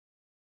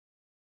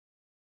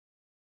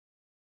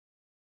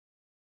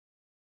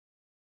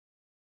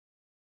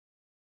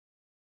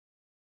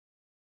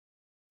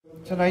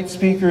Tonight's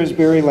speaker is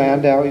Barry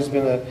Landau. He's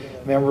been a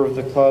member of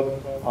the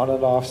club on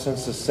and off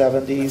since the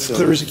 70s.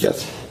 Clear as it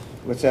gets.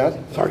 What's that?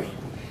 Sorry.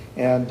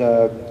 And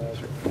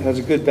has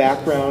a good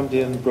background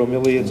in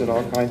bromeliads and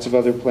all kinds of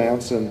other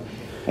plants. And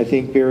I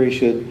think Barry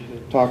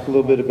should talk a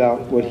little bit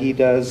about what he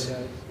does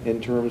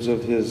in terms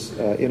of his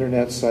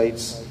internet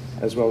sites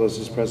as well as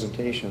his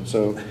presentation.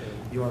 So,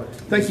 you want to?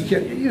 Thank you,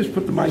 Ken. You just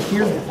put the mic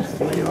here,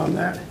 lay it on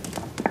that.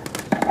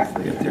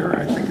 Lay it there.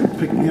 I think it'll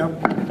pick me up.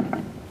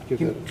 Is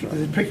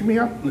it picking me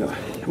up? No.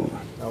 Hold on.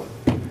 No.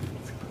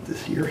 Let's put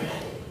this here.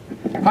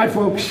 Hi,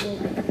 folks.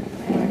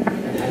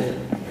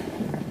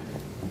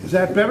 Is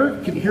that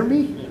better? Can you hear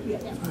me?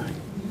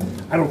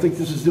 I don't think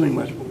this is doing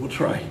much, but we'll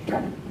try.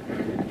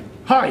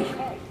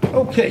 Hi.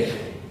 Okay.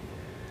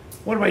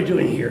 What am I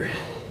doing here?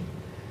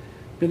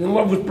 Been in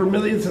love with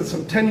bromeliads since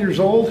I'm 10 years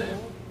old.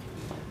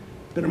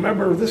 Been a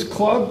member of this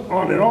club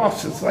on and off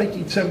since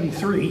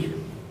 1973.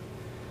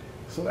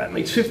 So that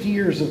makes 50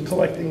 years of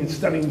collecting and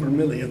studying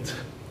bromeliads.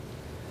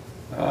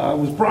 I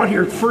was brought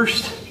here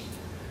first,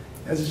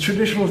 as is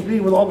traditional with me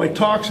with all my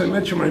talks. I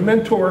mention my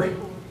mentor.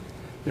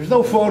 There's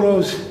no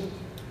photos.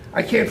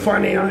 I can't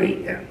find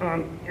any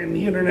on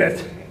the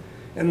internet.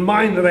 And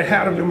mine that I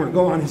had of him are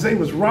gone. His name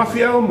was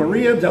Rafael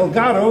Maria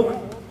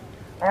Delgado,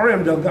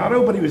 R.M.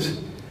 Delgado, but he was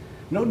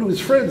known to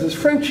his friends as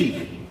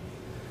Frenchie.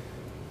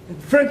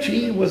 And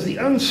Frenchie was the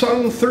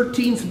unsung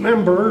 13th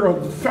member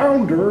of the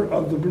founder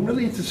of the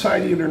Bromeliad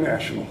Society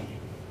International.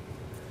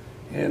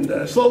 And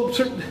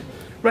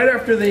right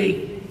after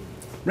they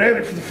ran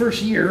it for the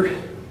first year,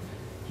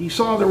 he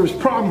saw there was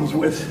problems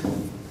with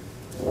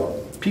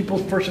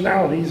people's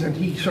personalities, and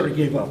he sort of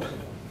gave up.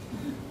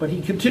 But he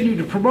continued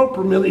to promote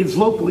bromeliads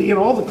locally in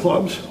all the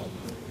clubs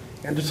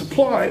and to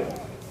supply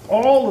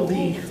all of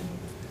the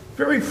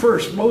very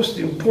first, most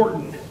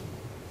important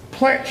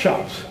plant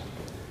shops.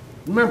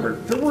 Remember,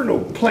 there were no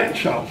plant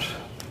shops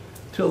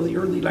till the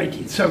early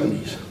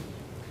 1970s.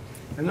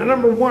 And the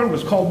number one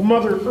was called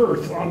Mother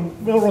Earth on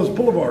Melrose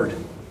Boulevard.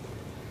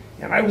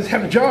 And I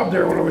had a job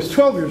there when I was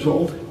 12 years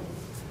old.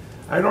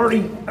 I'd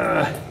already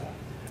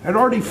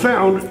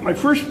found my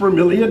first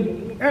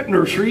bromeliad at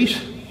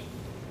nurseries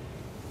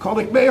called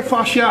Ichmea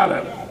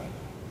fasciata.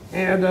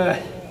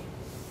 And,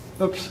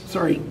 oops,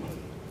 sorry.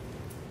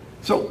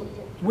 So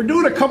we're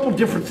doing a couple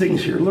different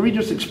things here. Let me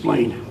just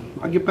explain.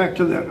 I'll get back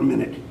to that in a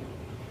minute.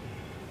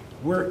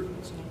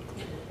 It's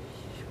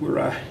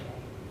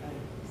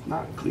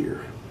not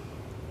clear.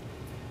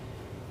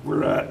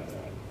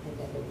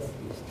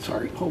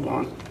 Sorry, hold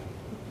on.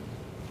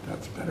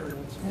 That's better.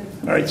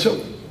 All right,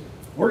 so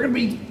we're going to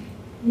be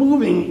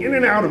moving in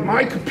and out of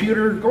my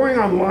computer, going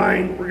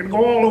online. We're going to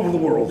go all over the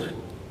world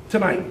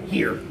tonight,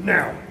 here,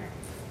 now.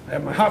 I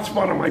have my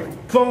hotspot on my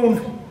phone,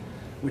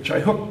 which I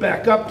hooked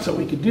back up so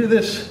we could do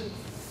this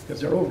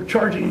because they're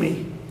overcharging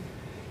me.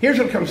 Here's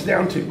what it comes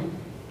down to.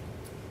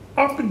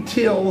 Up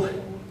until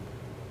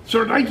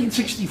sort of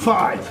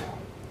 1965,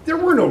 there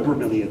were no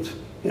bromeliads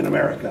in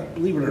America,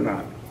 believe it or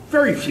not.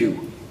 Very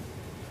few.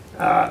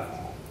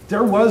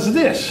 There was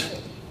this.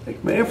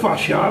 Ichmea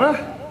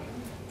fasciata,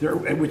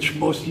 which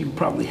most of you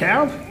probably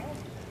have.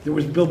 There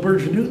was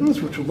Bilbergia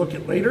nutans, which we'll look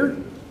at later.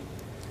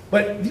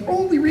 But the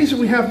only reason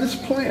we have this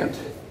plant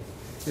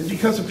is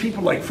because of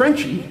people like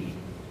Frenchie,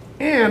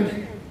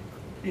 and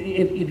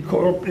in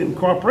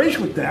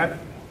cooperation with that,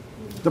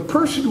 the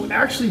person who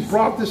actually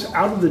brought this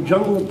out of the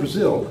jungle of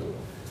Brazil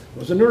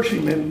was a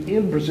nurseryman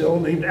in Brazil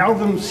named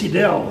Alvin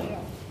Sidel,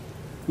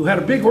 who had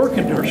a big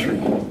orchid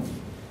nursery.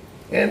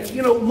 And,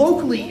 you know,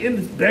 locally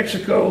in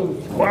Mexico,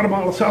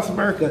 Guatemala, South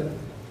America,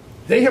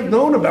 they have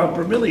known about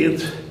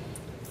bromeliads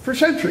for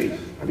centuries.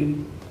 I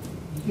mean,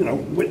 you know,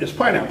 witness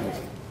pineapples.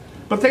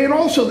 But there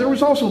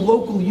was also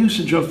local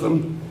usage of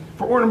them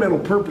for ornamental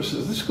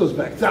purposes. This goes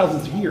back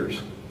thousands of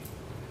years.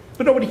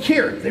 But nobody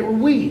cared. They were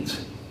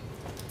weeds.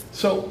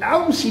 So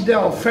Alvin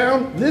Sidel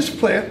found this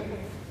plant.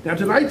 Now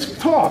tonight's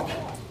talk,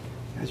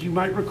 as you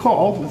might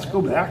recall, let's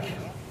go back.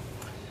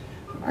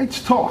 Tonight's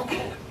talk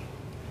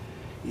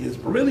is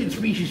bromeliad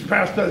species,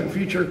 past, present,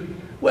 future.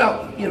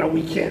 Well, you know,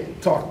 we can't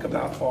talk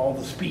about all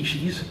the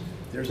species.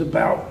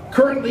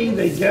 Currently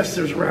they guess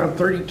there's around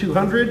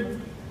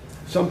 3,200.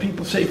 Some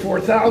people say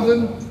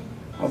 4,000,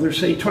 others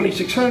say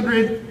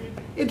 2,600.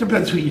 It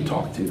depends who you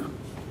talk to.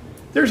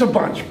 There's a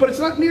bunch, but it's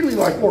not nearly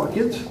like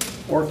orchids.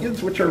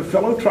 Orchids, which are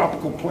fellow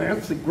tropical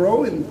plants that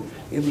grow in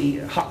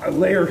the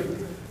layer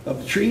of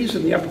the trees,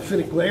 in the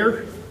epiphytic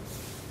layer,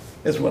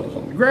 as well as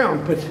on the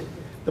ground. But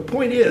the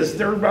point is,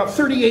 there are about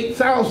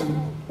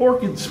 38,000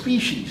 orchid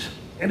species,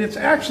 and it's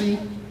actually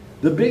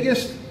the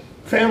biggest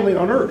family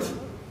on Earth.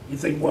 You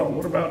think, well,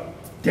 what about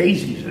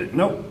daisies?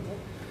 Nope.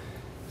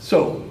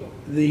 So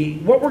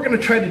what we're going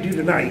to try to do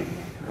tonight,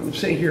 I'm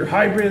saying here,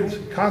 hybrids,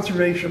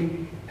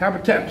 conservation,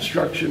 habitat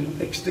destruction,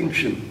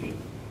 extinction.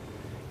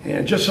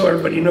 And just so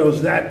everybody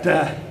knows that,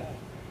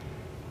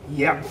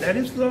 yeah, that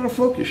is not a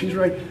focus, she's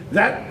right.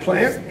 That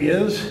plant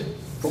is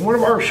from one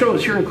of our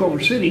shows here in Culver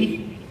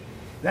City.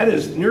 That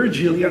is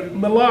Neregelia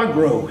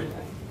milagro,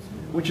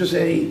 which is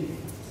a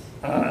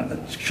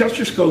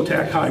Chester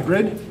Skotak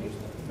hybrid.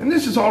 And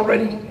this is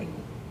already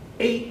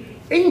an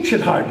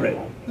ancient hybrid.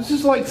 This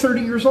is like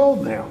 30 years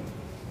old now.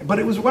 But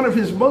it was one of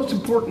his most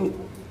important,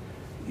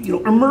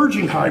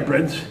 emerging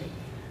hybrids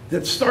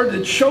that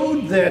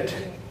showed that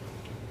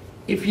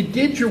if you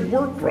did your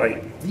work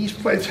right, these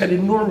plants had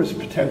enormous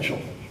potential.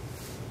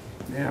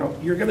 Now,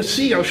 you're going to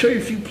see, I'll show you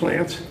a few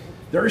plants.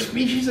 There are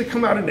species that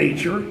come out of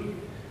nature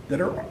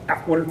that are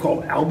what are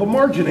called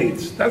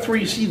albomarginates. That's where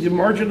you see the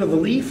margin of the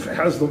leaf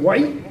has the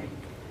white.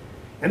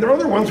 And there are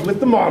other ones with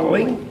the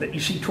mottling that you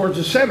see towards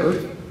the center,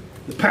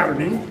 the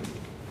patterning.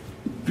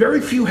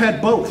 Very few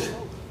had both.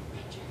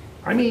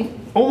 I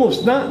mean,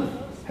 almost none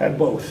had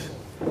both.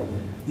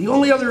 The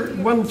only other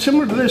one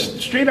similar to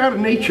this, straight out of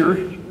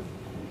nature,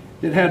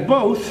 that had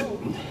both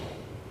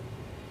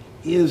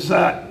is,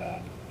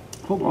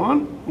 hold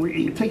on,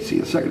 it takes me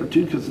a second or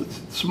two because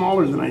it's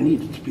smaller than I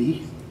need it to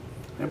be.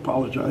 I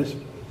apologize.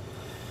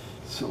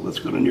 So let's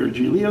go to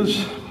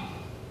Nerigelias.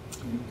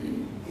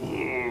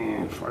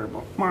 And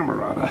Fireball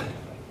Marmorata.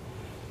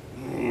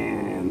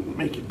 And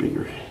make it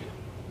bigger.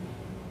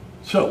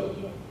 So,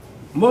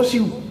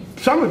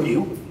 some of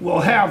you will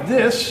have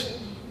this,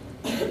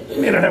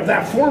 may not have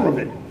that form of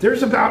it.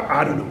 There's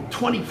about,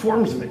 20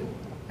 forms of it.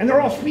 And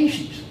they're all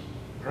species,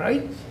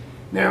 right?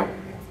 Now,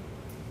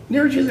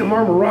 Nerigelia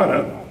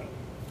marmorata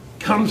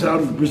comes out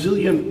of the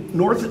Brazilian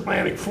North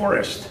Atlantic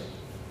forest,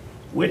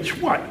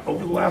 which,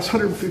 over the last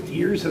 150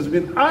 years has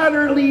been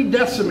utterly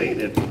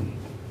decimated.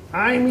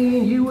 I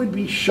mean, you would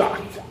be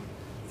shocked.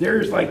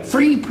 There's like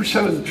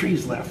 3% of the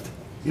trees left.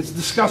 It's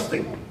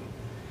disgusting.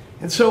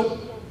 And so,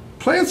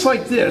 plants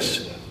like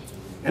this,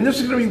 and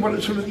this is going to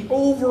be sort of the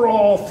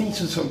overall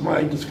thesis of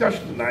my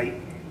discussion tonight.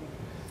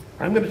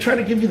 I'm going to try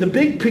to give you the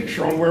big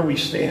picture on where we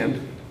stand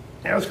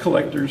as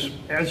collectors,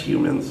 as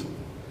humans,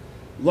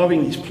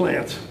 loving these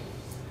plants.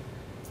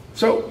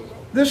 So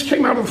this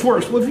came out of the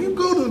forest. Well, if you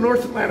go to the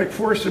North Atlantic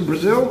forest in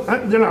Brazil,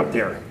 they're not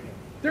there.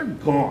 They're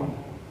gone.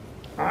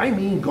 I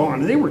mean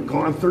gone. They were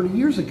gone 30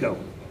 years ago.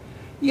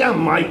 You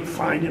might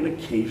find an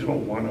occasional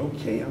one,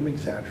 okay, I'm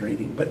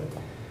exaggerating, but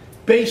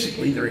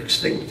basically they're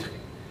extinct.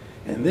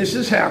 And this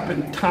has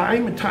happened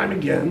time and time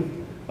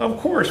again, of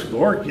course, with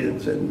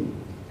orchids and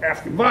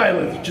African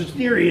violets,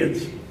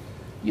 gesneriads,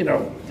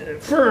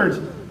 ferns,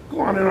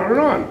 go on and on and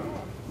on.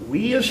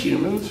 We as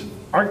humans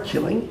are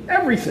killing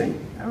everything.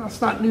 And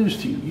that's not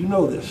news to you, you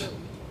know this.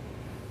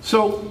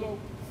 So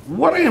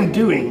what I am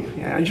doing,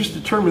 and I just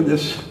determined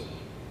this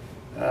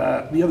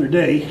the other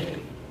day,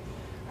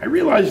 I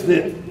realized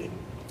that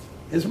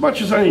as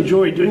much as I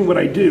enjoy doing what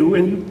I do,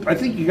 and I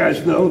think you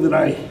guys know that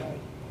I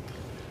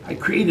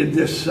created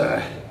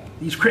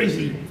these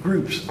crazy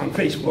groups on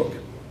Facebook.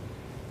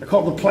 They're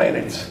called the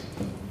Planets.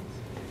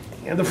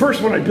 And the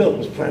first one I built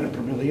was Planet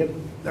Bromeliad.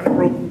 Then I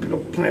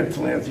built Planet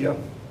Tillandsia.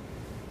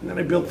 And then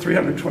I built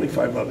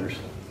 325 others.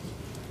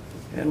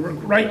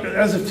 And right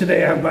as of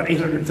today, I have about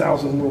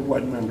 800,000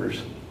 worldwide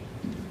members.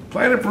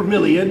 Planet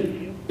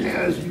Bromeliad,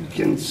 as you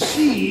can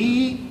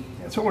see,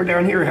 somewhere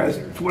down here has,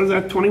 what is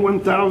that,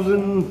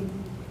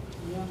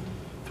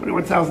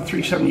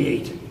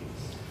 21,378.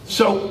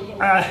 So,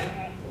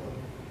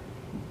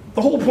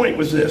 the whole point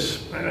was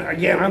this.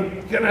 Again,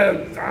 I'm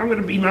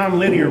gonna be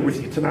non-linear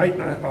with you tonight,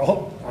 and I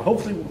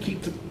hopefully will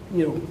keep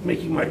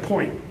making my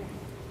point.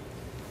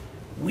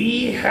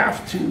 We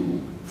have to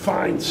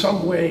find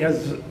some way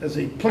as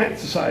a plant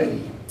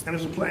society and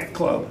as a plant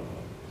club,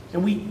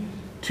 and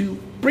to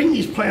bring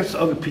these plants to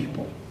other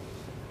people.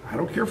 I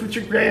don't care if it's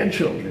your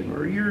grandchildren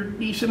or your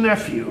niece and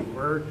nephew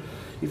or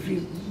if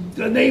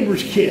the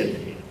neighbor's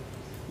kid.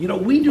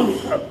 We do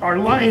our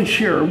lion's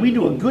share, and we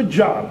do a good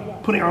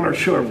job putting on our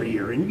show every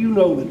year, and you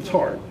know that it's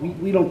hard.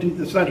 We don't do,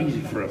 it's not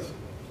easy for us.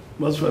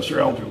 Most of us are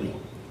elderly.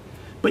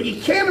 But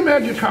you can't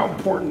imagine how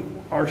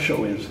important our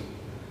show is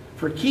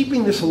for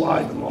keeping this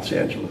alive in Los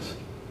Angeles.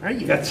 Right?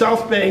 You got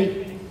South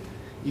Bay,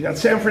 you got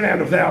San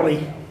Fernando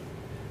Valley,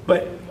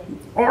 but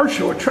our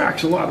show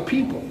attracts a lot of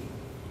people.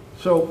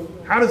 So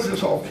how does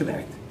this all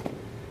connect?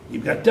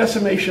 You've got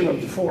decimation of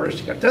the forest,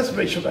 you've got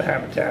decimation of the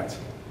habitats,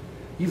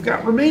 you've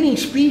got remaining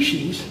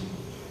species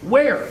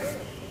where?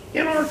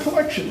 In our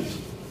collections.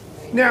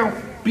 Now,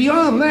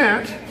 beyond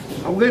that,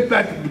 I'll get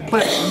back to the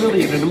Planet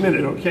Bromeliad in a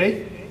minute,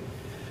 okay?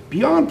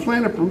 Beyond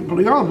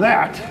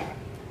that,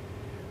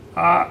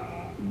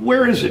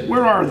 where is it?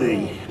 Where are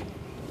they?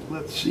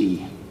 Let's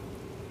see.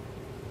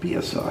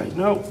 BSI.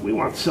 No, we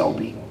want cell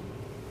beat.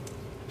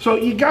 So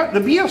you got the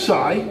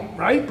BSI,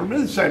 right?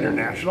 Bromeliad Society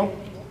International,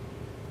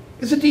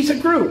 is a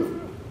decent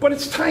group, but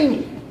it's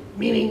tiny,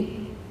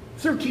 meaning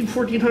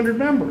 1,400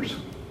 members.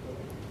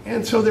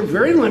 And so they're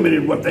very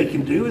limited what they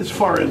can do as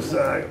far as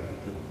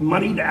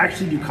money to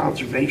actually do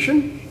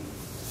conservation.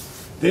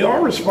 They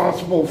are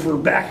responsible for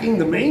backing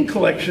the main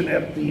collection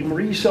at the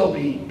Marie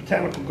Selby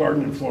Botanical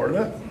Garden in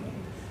Florida.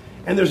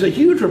 And there's a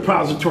huge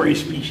repository of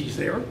species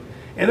there.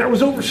 And that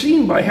was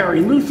overseen by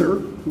Harry Luther,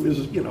 who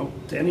is,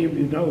 to any of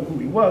you know who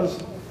he was,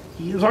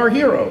 he is our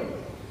hero.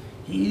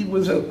 He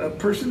was a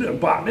person, a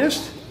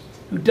botanist,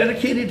 who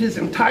dedicated his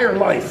entire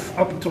life,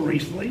 up until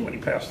recently when he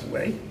passed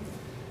away,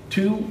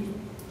 to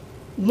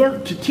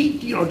learn to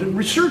teach, to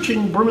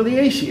researching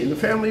Bromeliaceae, the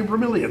family of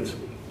bromeliads.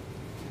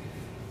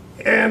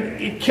 And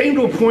it came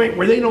to a point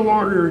where they no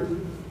longer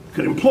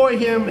could employ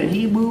him, and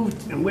he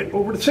moved and went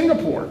over to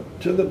Singapore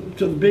to the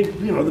big,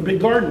 the big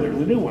garden there,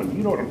 the new one.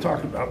 You know what I'm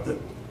talking about, the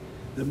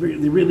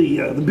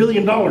 $1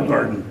 billion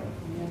garden.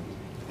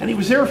 And he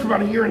was there for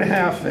about 1.5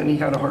 years, and he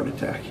had a heart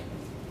attack.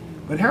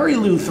 But Harry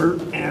Luther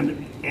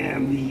and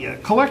the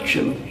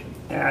collection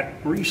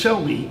at Marie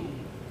Selby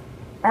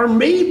are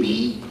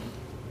maybe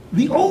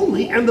the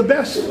only and the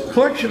best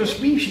collection of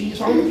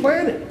species on the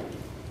planet.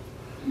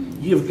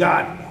 You've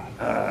got,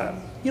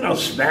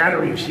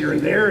 smatterings here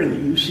and there in the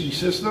UC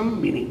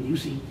system, meaning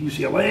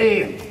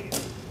UCLA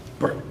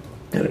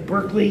and at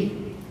Berkeley.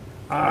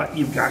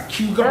 You've got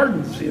Kew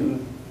Gardens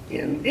in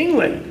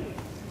England,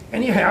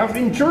 and you have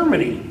in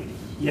Germany.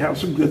 You have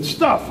some good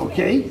stuff,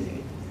 okay?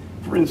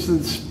 For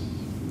instance,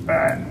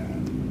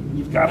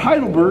 you've got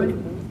Heidelberg.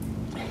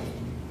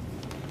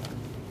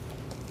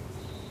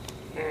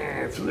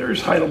 And so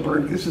there's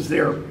Heidelberg. This is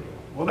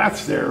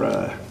that's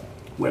their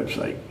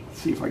website. Let's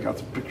see if I got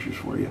some pictures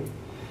for you.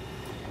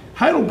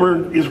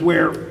 Heidelberg is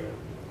where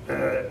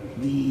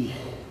his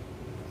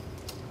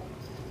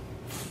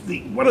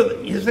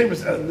name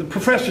was the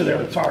professor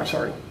there.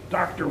 Sorry,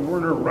 Dr.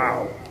 Werner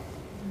Rau,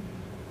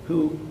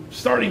 who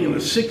starting in the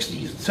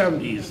 60s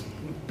and 70s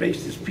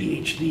based his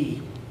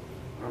PhD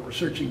on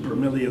researching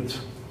bromeliads.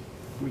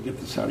 Let me get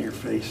this out of your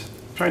face.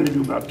 I'm trying to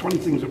do about 20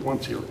 things at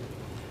once here.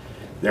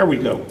 There we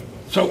go.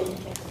 So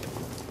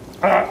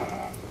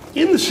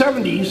in the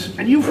 70s,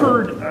 and you've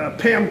heard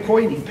Pam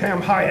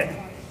Hyatt,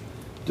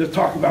 to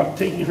talk about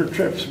taking her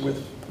trips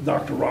with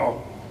Dr.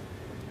 Rao.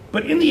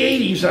 But in the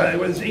 80s, it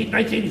was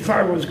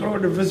 1985, I was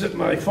going to visit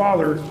my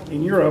father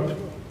in Europe,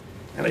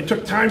 and I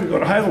took time to go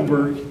to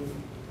Heidelberg,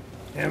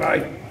 and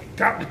I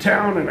got to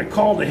town and I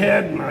called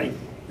ahead, and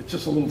it's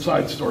just a little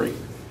side story,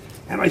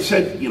 and I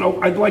said,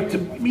 I'd like to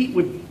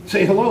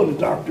say hello to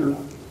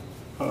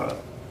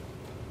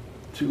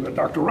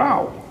Dr.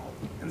 Rao.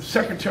 And the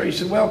secretary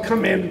said, well,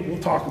 come in, we'll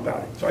talk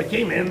about it. So I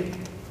came in,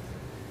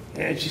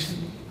 and she said,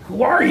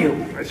 who are you?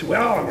 I said,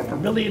 well, I'm a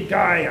Bromeliad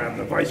guy. I'm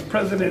the vice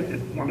president at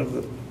one of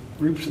the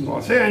groups in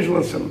Los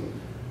Angeles, and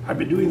I've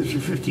been doing this for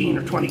 15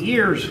 or 20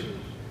 years.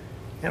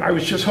 And I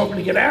was just hoping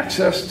to get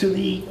access to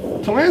the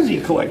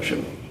Tillandsia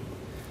collection.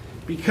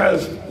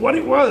 Because what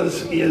it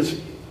was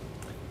is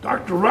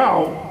Dr.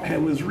 Rao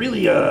was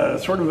really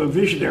sort of a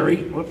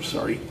visionary.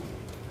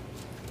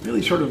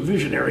 Really sort of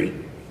visionary.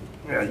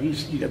 Yeah, you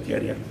get the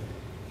idea.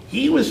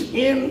 He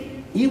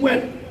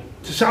went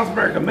to South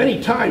America many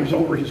times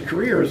over his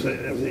career as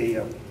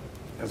a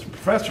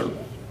professor.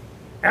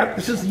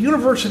 This is the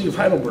University of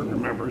Heidelberg,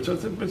 remember, so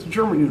it's a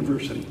German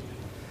university.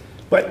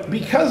 But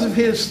because of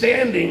his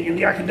standing in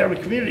the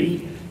academic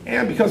community,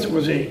 and because it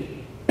was a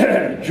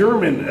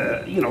German,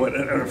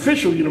 an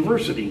official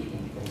university,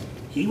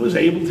 he was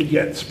able to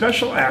get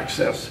special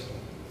access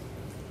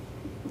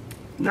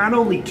not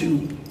only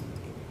to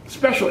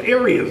special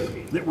areas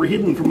that were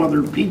hidden from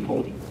other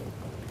people,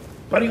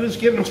 but he was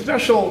given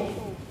special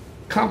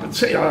not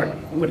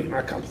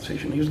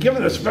compensation, he was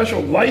given a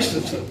special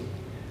license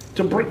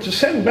to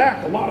send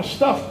back a lot of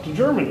stuff to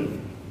Germany.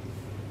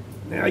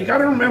 Now you got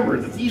to remember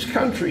that these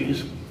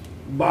countries,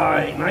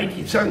 by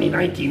 1970,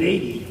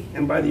 1980,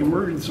 and by the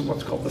emergence of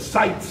what's called the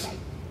CITES,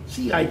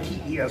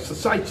 C-I-T-E-S, the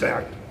CITES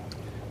Act,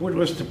 which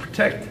was to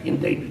protect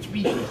endangered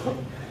species,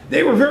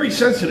 they were very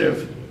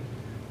sensitive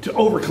to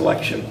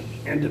overcollection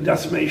and to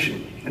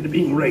decimation and to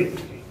being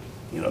raped.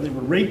 They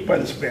were raped by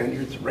the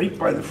Spaniards, raped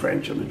by the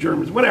French and the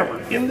Germans, whatever,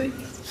 in the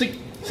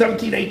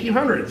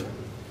 1800s.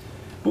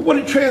 But what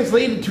it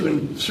translated to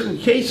in certain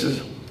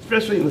cases,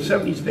 especially in the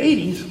 70s and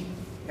 80s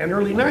and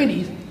early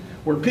 90s,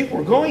 where people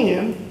were going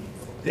in,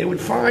 they would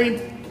find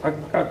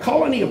a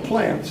colony of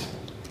plants,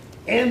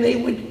 and they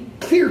would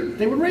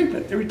rape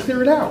it, they would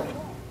clear it out.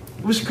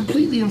 It was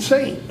completely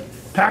insane.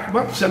 Pack them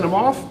up, send them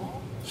off,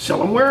 sell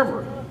them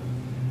wherever.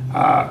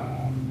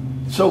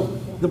 So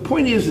the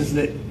point is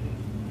that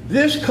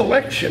this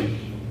collection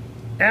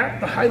at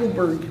the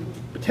Heidelberg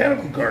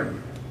Botanical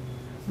Garden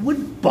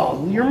would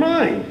boggle your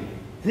mind.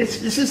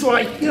 This is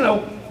like,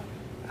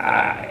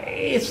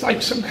 it's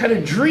like some kind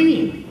of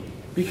dream,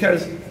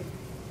 because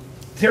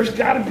there's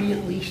got to be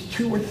at least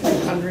 200 or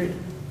 300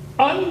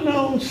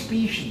 unknown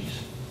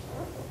species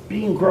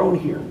being grown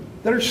here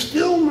that are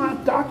still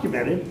not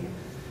documented,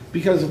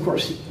 because of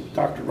course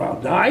Dr. Rao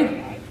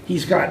died.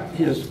 He's got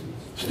his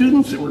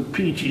students that were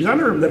PhDs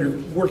under him that are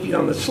working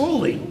on this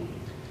slowly.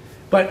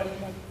 But,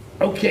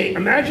 okay,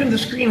 imagine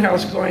this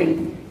greenhouse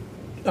going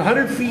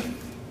 100 feet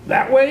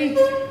that way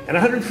and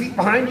 100 feet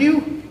behind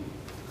you,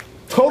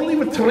 totally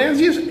with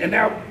Tillandsias, and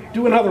now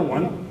do another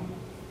one.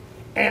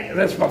 And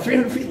that's about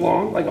 300 feet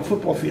long, like a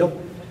football field.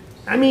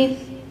 I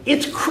mean,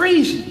 it's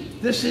crazy.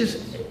 This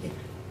is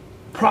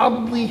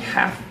probably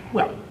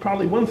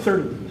probably 1/3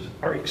 of these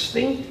are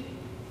extinct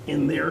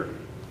in their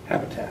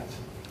habitats.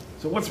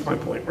 So what's my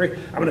point?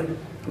 I'm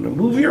gonna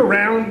move you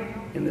around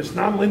in this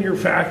nonlinear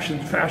fashion,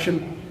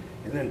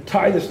 and then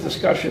tie this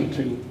discussion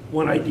to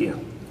one idea.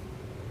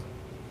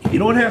 You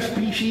don't have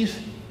species,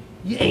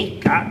 you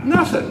ain't got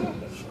nothing.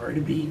 Sorry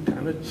to be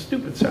kind of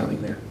stupid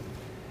sounding there.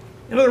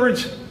 In other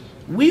words,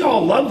 we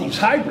all love these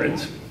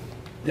hybrids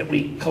that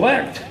we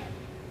collect,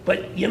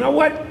 but you know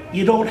what?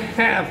 You don't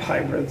have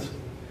hybrids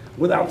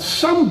without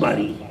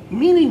somebody,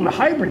 meaning the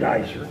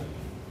hybridizer,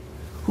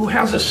 who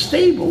has a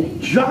stable,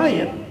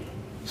 giant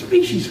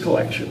species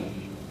collection.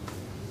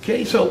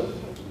 Okay, so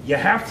you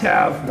have to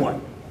have what?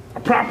 A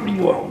property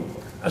you own,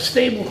 a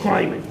stable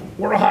climate,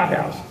 or a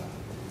hothouse.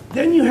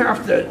 Then you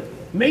have to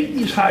make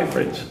these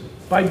hybrids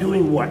by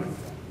doing what?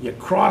 You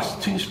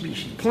cross 2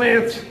 species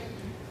plants,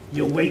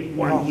 you wait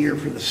 1 year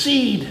for the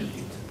seed,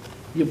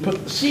 you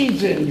put the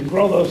seeds in, you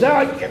grow those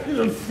out, you get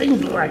these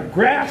things like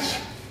grass,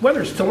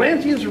 whether it's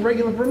tillandsias or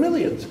regular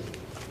bromeliads.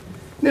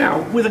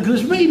 Now, with a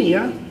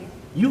Guzmania,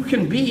 you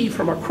can be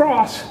from a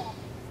cross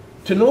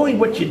to knowing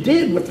what you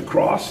did with the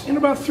cross in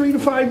about 3 to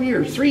 5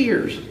 years, 3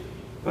 years.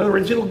 In other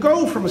words, it'll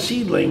go from a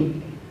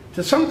seedling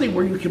to something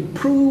where you can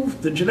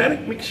prove the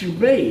genetic mix you've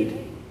made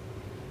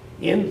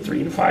in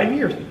 3 to 5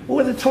 years. Well,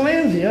 with a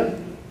tillandsia,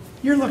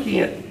 you're looking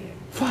at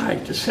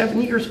 5 to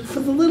 7 years for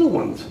the little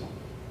ones.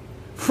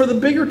 For the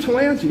bigger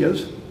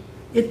tillandsias,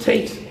 it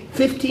takes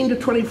 15 to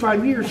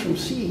 25 years from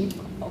seed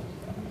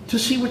to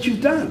see what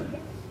you've done.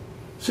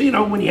 So, you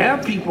know, when you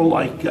have people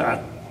like,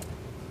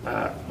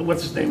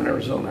 what's his name in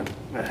Arizona?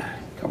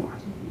 Come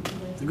on.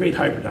 The great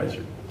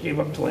hybridizer. Gave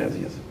up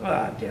tillandsias.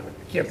 Damn it.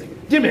 I can't think of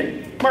it.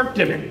 Dimmitt. Mark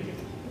Dimmitt.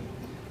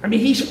 I mean,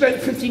 he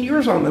spent 15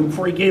 years on them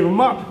before he gave them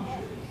up.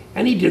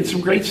 And he did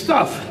some great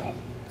stuff.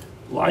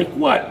 Like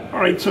what? All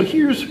right, so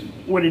here's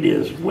what it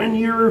is. When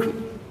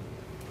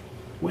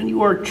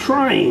you are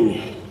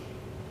trying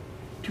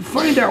to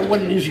find out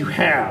what it is you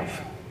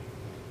have.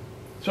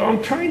 So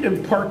I'm trying to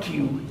impart to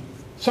you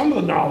some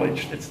of the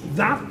knowledge that's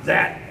not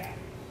that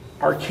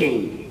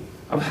arcane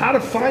of how to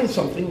find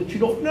something that you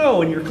don't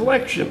know in your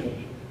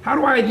collection. How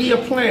do I ID a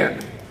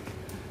plant?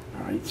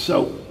 All right,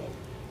 so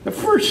the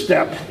first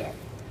step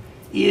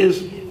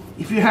is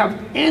if you have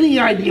any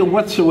idea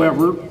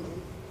whatsoever,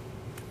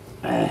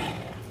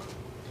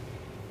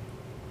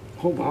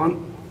 hold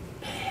on,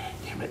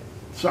 damn it,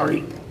 sorry,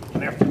 I'm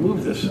gonna have to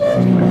move this.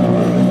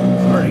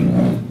 Sorry.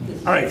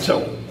 All right,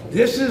 so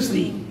this is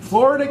the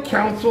Florida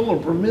Council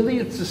of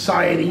Bromeliad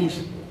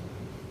Society's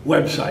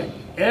website,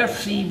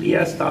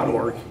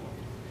 fcbs.org.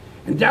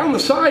 And down the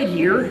side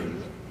here,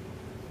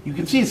 you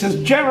can see it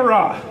says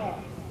genera.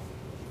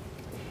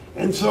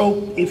 And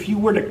so if you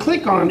were to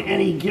click on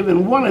any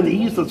given one of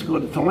these, let's go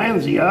to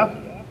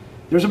tillandsia,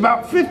 there's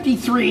about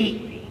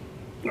 53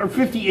 or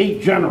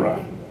 58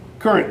 genera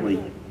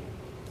currently.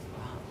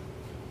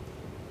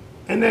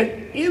 And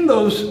then in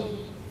those,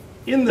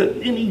 in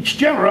each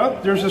genera,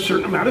 there's a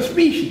certain amount of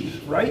species,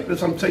 right?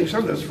 As I'm saying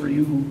some of this for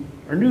you who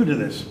are new to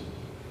this.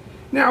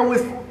 Now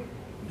with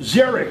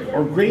xeric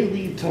or gray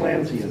leaf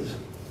tillandsias,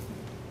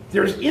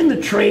 there's in the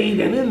trade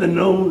and in the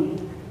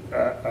known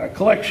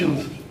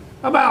collections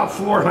about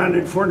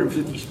 400,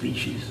 450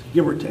 species,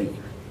 give or take.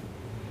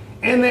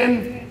 And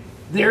then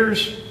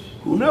there's,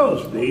 who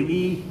knows,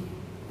 maybe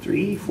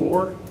 3,000,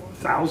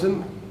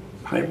 4,000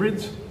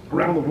 hybrids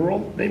around the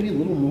world, maybe a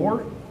little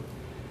more.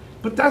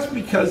 But that's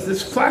because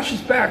this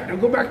flashes back. Now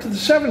go back to the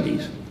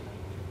 70s.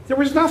 There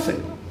was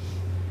nothing.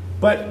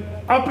 But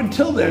up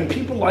until then,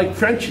 people like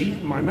Frenchie,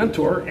 my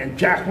mentor, and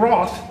Jack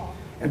Roth,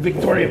 and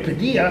Victoria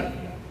Padilla,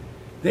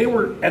 they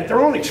were at their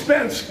own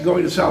expense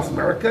going to South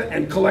America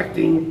and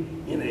collecting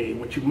in a,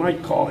 what you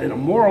might call in a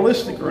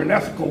moralistic or an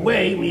ethical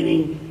way,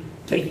 meaning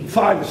taking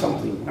 5 of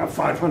something, not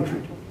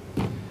 500.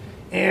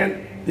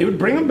 And they would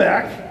bring them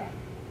back,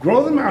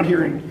 grow them out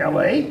here in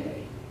LA,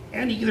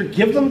 and either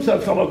give them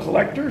to fellow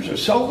collectors or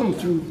sell them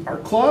through our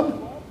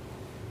club.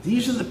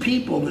 These are the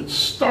people that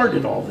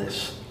started all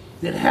this,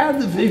 that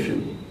had the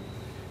vision.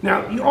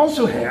 Now, you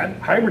also had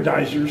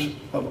hybridizers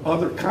of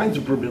other kinds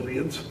of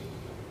bromeliads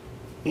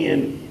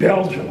in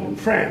Belgium and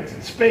France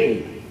and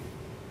Spain.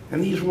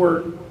 And these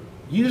were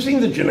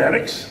using the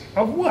genetics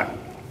of what?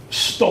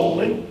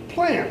 Stolen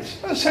plants,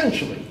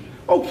 essentially.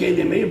 Okay,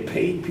 they may have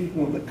paid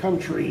people in the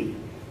country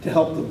to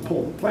help them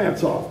pull the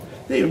plants off.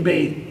 They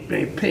may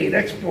have paid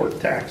export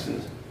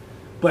taxes.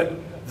 But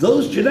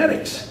those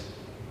genetics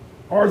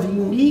are the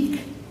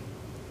unique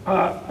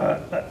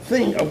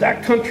thing of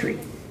that country.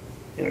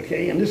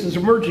 Okay, and this is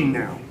emerging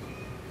now.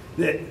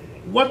 That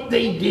what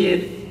they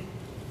did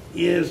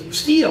is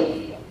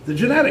steal the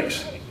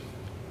genetics.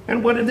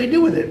 And what did they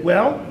do with it?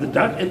 Well, the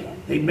Dutch,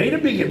 they made a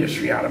big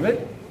industry out of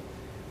it.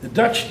 The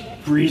Dutch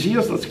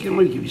Variezias, let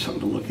me give you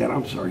something to look at,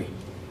 I'm sorry.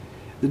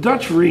 The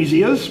Dutch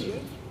Variezias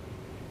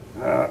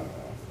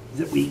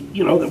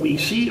that we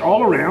see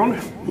all around.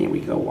 Here we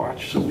go,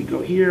 watch. So we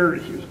go here,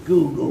 here's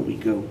Google, we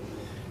go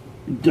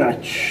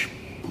Dutch.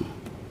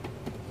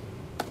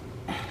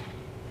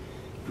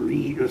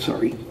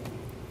 Variezias.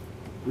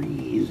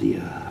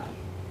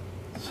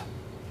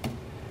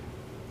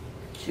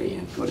 Okay,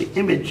 and go to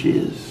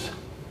images.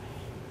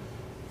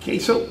 Okay,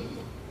 so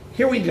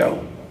here we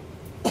go.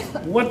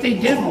 What they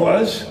did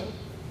was,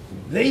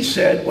 they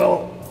said,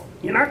 well,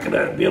 you're not going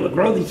to be able to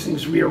grow these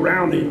things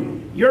year-round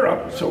in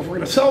Europe. So if we're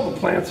going to sell the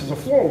plants as a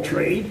floral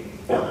trade,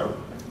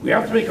 we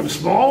have to make them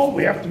small.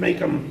 We have to make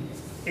them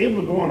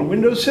able to go on a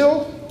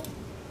windowsill.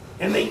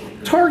 And they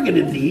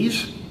targeted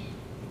these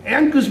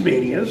and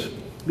guzmanias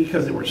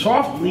because they were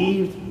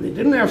soft-leaved. They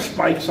didn't have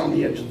spikes on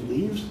the edge of the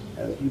leaves.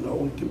 As you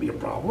know, it can be a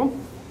problem.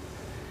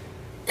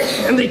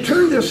 And they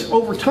turned this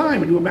over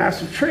time into a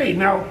massive trade.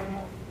 Now,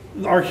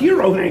 our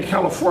hero here in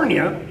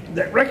California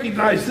that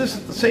recognized this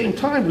at the same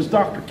time was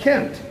Dr.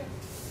 Kent.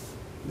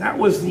 That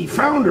was the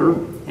founder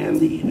and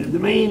the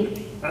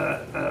main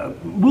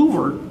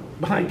mover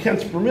behind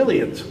Kent's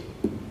bromeliads.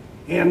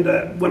 And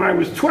when I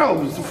was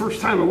 12, it was the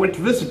first time I went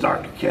to visit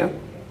Dr. Kent.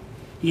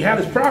 He had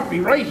his property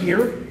right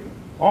here,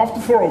 off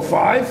the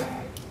 405,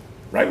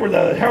 right where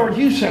the Howard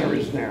Hughes Center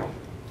is now.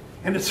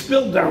 And it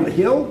spilled down the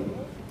hill,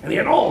 and he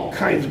had all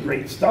kinds of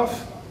great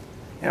stuff.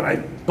 And I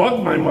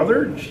bugged my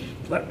mother, and she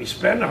let me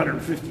spend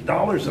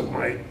 $150 of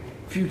my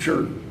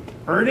future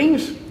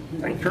earnings,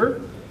 thank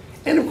her.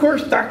 And of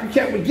course, Dr.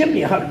 Kent would give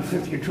me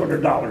 $150 or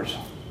 $200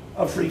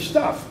 of free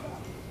stuff.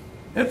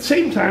 At the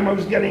same time, I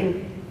was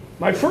getting,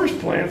 my first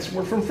plants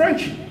were from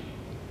Frenchie.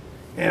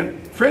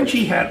 And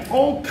Frenchie had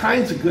all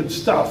kinds of good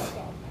stuff.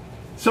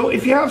 So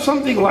if you have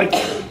something like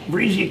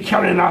Bromeliad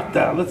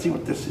carinata, let's see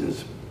what this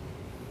is.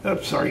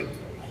 Oops, sorry.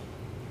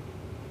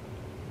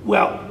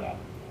 Well,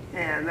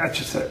 and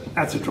that's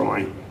a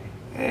drawing.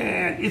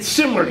 And it's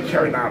similar to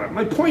carinata.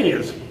 My point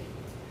is,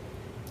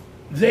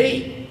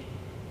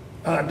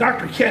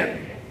 Dr.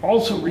 Kent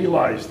also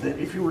realized that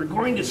if you were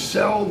going to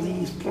sell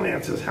these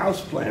plants as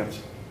house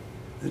plants,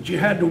 that you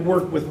had to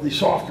work with the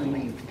softer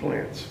leaved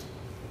plants.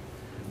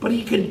 But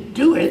he could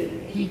do it,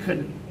 he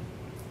could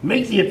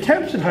make the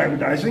attempts at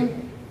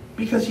hybridizing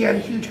because he had a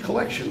huge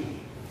collection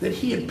that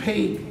he had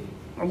paid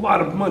a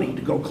lot of money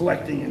to go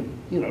collecting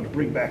and, to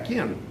bring back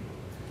in.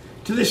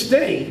 To this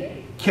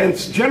day,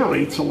 Kent's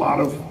generates a lot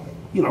of,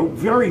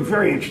 very,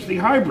 very interesting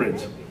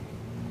hybrids.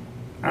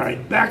 All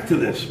right, back to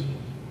this.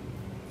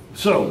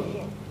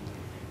 So,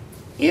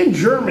 in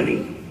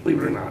Germany,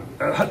 believe it or not,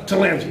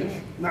 Tillandsias,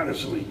 not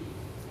necessarily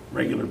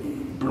regular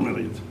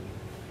bromeliads.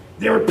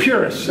 They were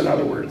purists, in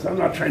other words. I'm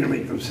not trying to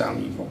make them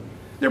sound evil.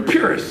 They're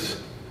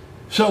purists.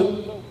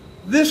 So,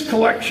 this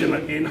collection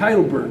in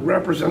Heidelberg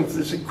represents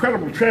this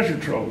incredible treasure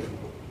trove.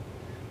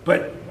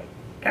 But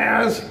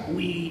as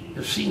we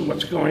have seen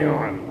what's going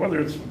on, whether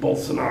it's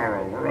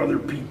Bolsonaro or other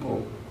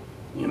people,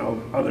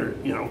 other,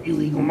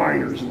 illegal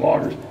miners,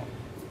 loggers,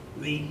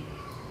 the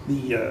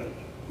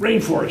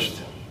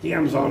rainforest, the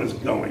Amazon is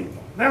going.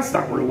 That's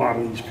not where a lot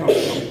of these come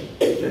from,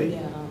 okay?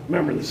 Yeah.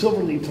 Remember, the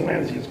silverleaf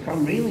tillandsias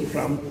come mainly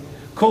from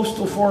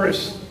coastal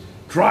forests,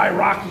 dry,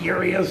 rocky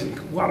areas in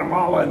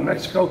Guatemala and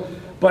Mexico.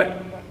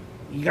 But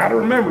you got to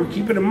remember,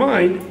 keep it in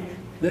mind,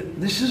 that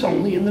this is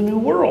only in the New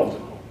World.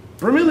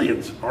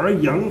 Bromeliads are a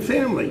young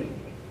family.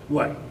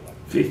 What,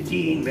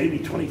 15, maybe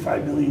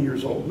 25 million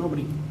years old?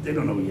 They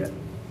don't know yet.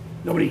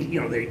 Nobody,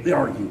 they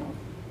argue.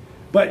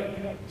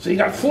 But, so you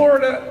got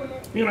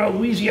Florida,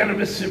 Louisiana,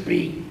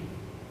 Mississippi,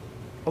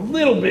 a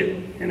little bit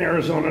in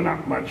Arizona,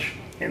 not much.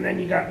 And then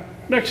you got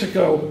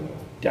Mexico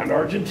down to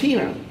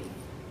Argentina.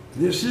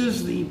 This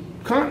is the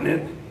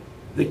continent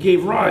that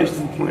gave rise to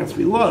the plants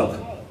we love.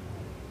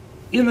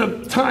 In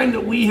the time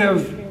that we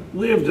have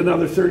lived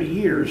another 30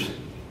 years,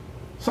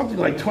 something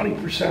like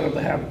 20% of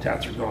the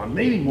habitats are gone,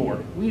 maybe more.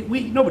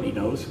 Nobody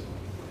knows.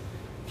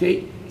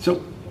 Okay,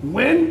 so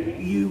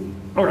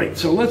all right,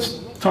 so let's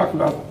talk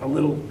about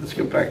let's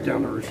get back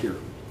down to earth here.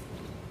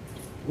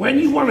 When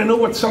you want to know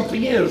what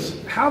something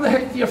is, how the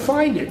heck do you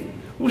find it?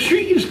 Well, sure,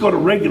 you just go to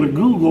regular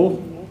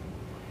Google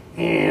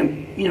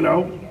and, you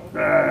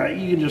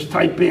can just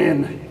type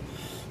in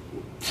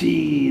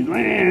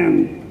Tillandsia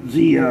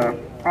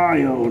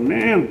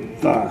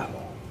ionantha,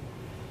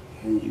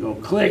 and you go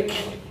click,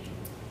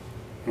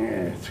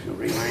 and it's going to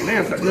bring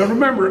ionantha. Now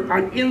remember,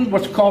 I'm in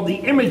what's called the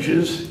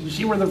images. You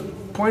see where the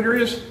pointer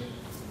is?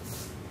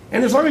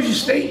 And as long as you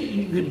stay,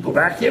 you can go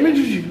back to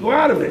images, you can go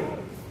out of it.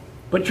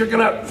 But you're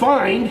going to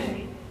find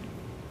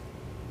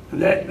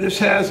that this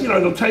has,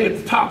 it'll tell you at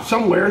the top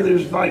somewhere,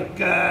 there's like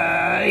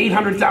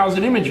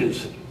 800,000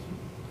 images,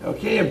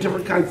 okay, of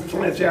different kinds of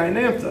Tillandsia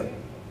ionantha.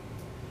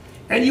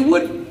 And you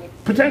would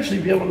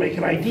potentially be able to make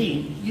an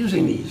ID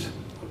using these,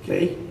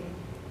 okay?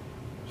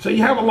 So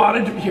you have a lot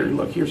of, here,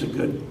 look, here's a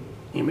good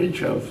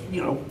image of,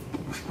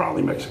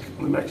 probably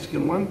the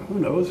Mexican one, who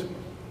knows?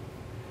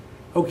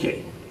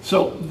 Okay,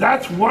 so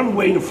that's one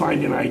way to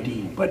find an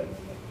ID. But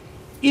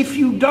if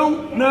you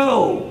don't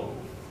know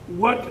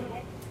what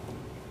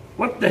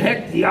the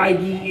heck the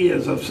ID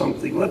is of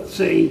something, let's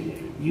say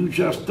you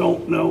just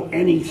don't know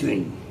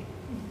anything,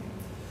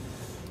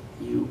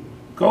 you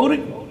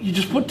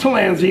just put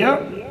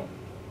Tillandsia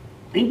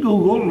in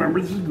Google.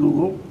 Remember, this is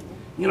Google.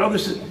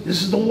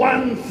 This is the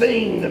one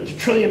thing that the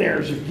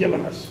trillionaires have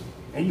given us,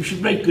 and you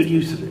should make good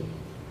use of it.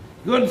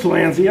 Go to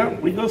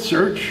Tillandsia, we go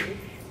search.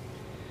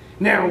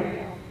 Now,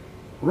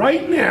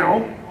 right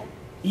now,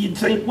 you'd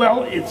think,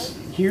 well,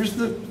 here's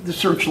the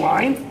search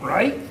line,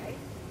 right?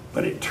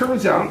 But it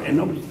turns out, and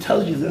nobody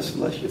tells you this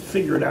unless you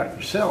figure it out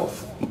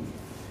yourself,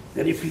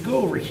 that if you go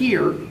over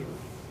here,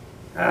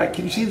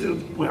 can you see the,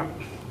 well,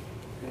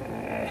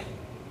 damn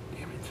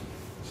it,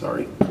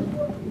 sorry.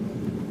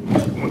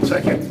 1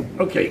 second.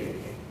 Okay,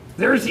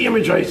 there's the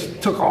image I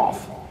took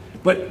off.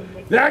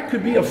 But that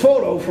could be a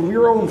photo from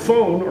your own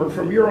phone or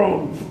from your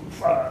own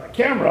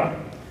camera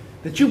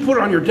that you put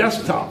on your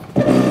desktop.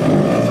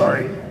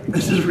 Sorry,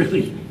 this is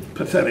really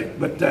pathetic,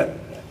 but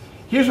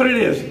here's what it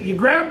is. You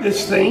grab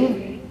this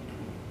thing,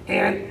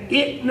 and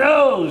it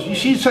knows. You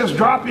see it says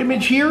drop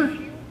image here?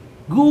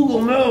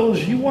 Google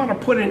knows you want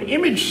to put an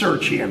image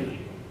search in,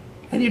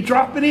 and you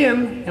drop it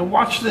in, and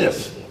watch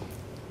this.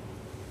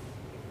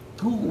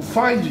 Google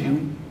finds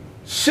you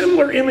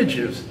similar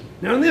images.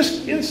 Now in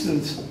this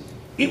instance,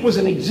 it was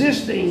an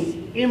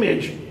existing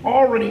image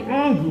already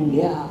on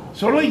Google, Yeah.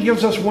 so it only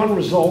gives us one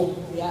result.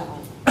 Yeah.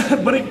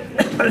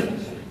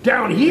 but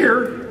down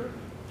here,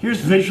 here's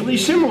visually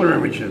similar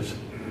images.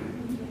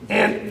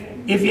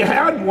 And if you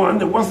had one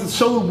that wasn't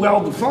so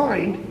well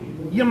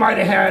defined, you might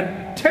have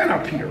had 10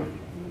 up here,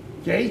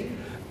 okay?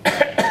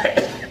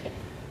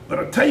 But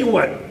I'll tell you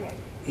what,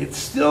 it's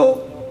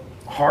still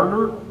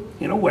harder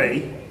in a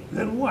way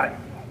than what?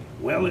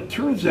 Well, it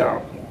turns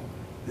out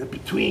that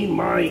between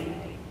my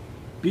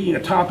being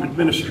a top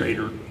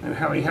administrator and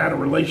how he had a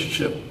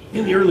relationship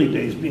in the early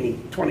days,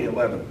 being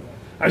 2011,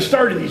 I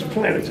started these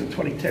planets in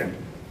 2010.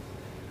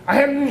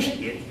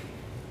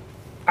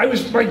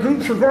 My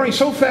groups were growing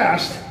so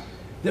fast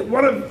that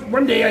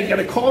one day I get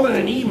a call and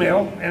an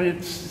email, and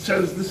it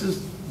says, this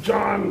is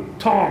John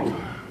Tong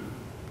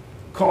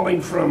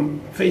calling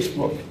from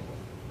Facebook.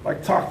 I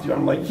talked to you,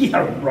 I'm like,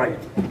 yeah, right.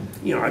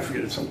 You know, I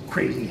figured it's some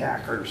crazy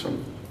hacker or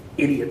some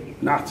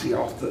idiot Nazi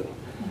off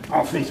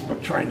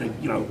Facebook trying to,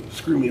 you know,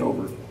 screw me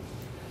over.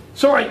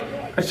 So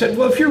I said,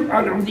 well, if you're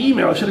on the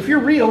email, I said, if you're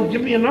real,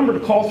 give me a number to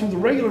call through the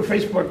regular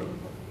Facebook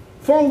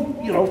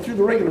phone, you know, through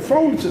the regular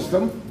phone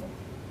system,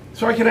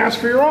 so I can ask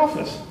for your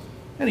office.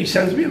 And he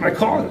sends me, and I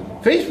call him,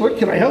 Facebook,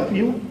 can I help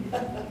you?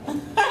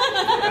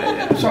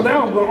 So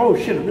now I'm going, oh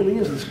shit, it really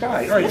is this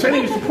guy. All right, so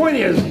anyways, the point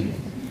is,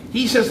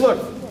 he says,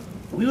 look,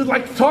 we would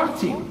like to talk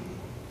to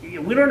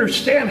you. We don't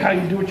understand how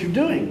you do what you're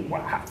doing.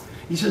 Wow.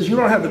 He says, you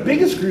don't have the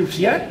biggest groups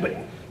yet, but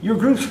your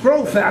groups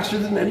grow faster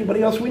than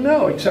anybody else we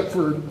know, except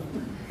for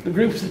the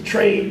groups that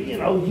trade, you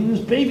know,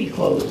 used baby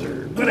clothes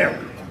or whatever.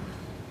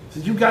 He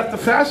says, you've got the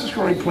fastest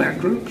growing plant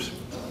groups.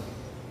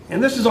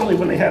 And this is only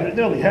when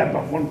they only had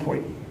about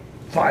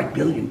 1.5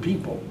 billion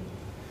people.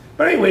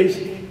 But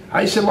anyways,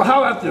 I said, well,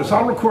 how about this?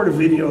 I'll record a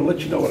video and let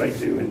you know what I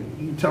do, and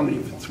you can tell me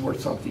if it's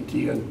worth something to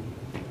you. And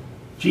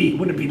gee,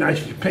 wouldn't it be nice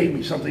if you paid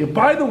me something? And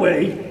by the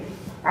way,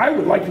 I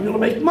would like to be able to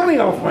make money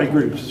off my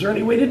groups. Is there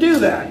any way to do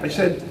that? I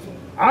said,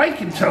 I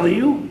can tell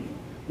you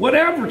what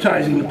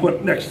advertising to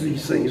put next to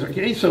these things,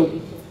 okay?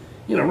 So,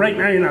 you know, right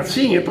now you're not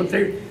seeing it, but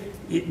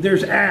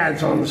there's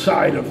ads on the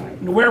side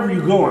of, wherever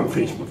you go on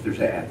Facebook,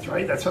 there's ads,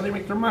 right? That's how they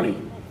make their money.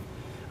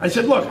 I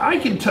said, look, I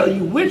can tell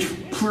you which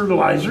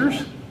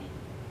fertilizers,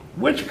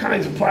 which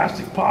kinds of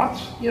plastic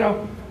pots, you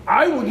know,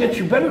 I will get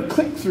you better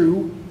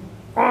click-through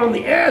on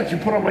the ads you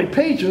put on my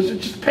pages,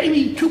 and just pay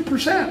me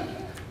 2%.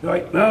 They're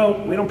like,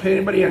 no, we don't pay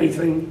anybody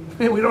anything.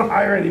 We don't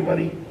hire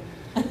anybody.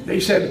 They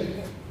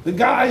said, the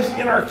guys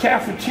in our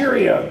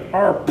cafeteria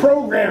are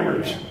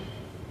programmers.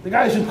 The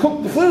guys who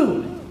cook the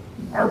food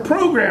are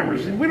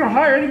programmers. And we don't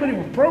hire anybody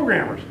but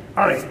programmers.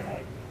 All right.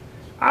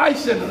 I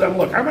said to them,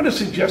 look, I'm going to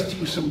suggest to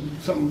you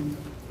some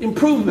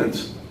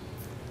improvements.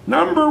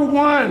 Number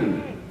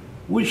one,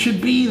 which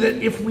should be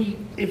that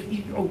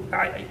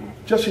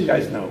just so you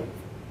guys know,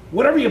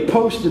 whatever you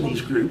post in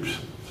these groups,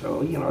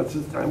 so, you know,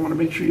 I want to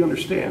make sure you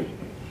understand.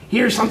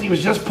 Here's something that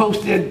was just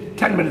posted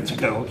 10 minutes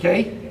ago,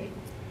 okay?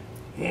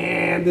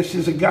 And this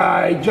is a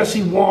guy,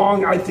 Jesse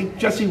Wong. I think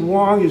Jesse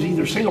Wong is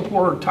either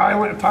Singapore or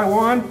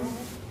Taiwan.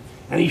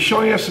 And he's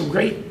showing us some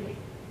great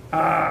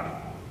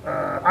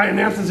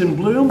ionanthes in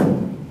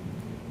bloom.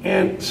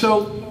 And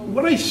so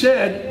what I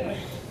said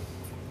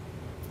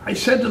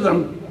to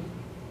them,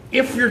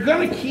 if you're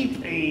going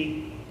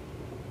to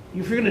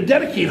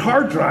dedicate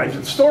hard drives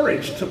and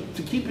storage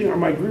to keeping on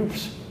my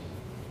group's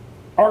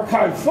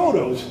archived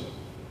photos,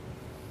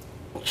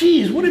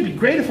 geez, wouldn't it be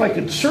great if I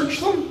could search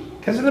them?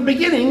 Because in the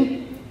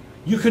beginning,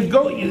 you could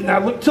go, now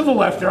look to the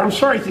left there. I'm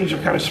sorry things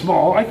are kind of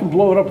small. I can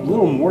blow it up a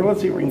little more.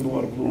 Let's see if we can blow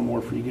it up a little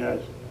more for you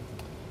guys.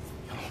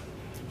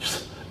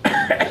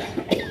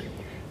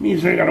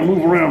 Means I got to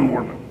move around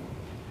more.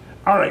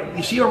 All right,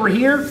 you see over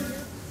here,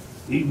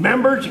 the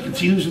members, you can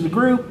see who's in the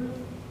group.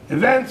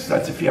 Events,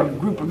 that's if you have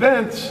group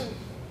events.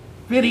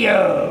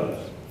 Videos,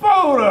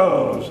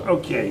 photos.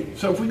 Okay,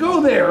 so if we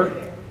go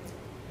there,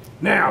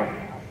 now,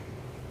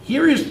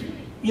 here is,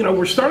 you know,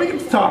 we're starting at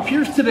the top.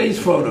 Here's today's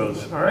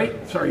photos, all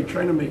right? Sorry,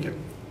 trying to make it.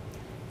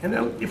 And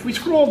then if we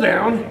scroll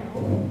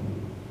down,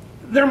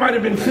 there might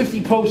have been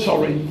 50 posts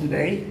already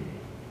today.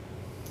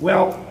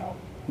 Well,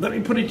 let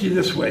me put it to you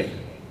this way.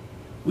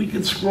 We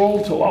could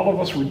scroll till all of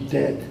us were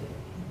dead,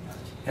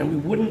 and we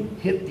wouldn't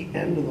hit the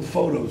end of the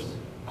photos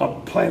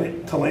of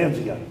planet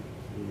Talansia.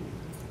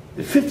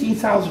 There's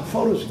 15,000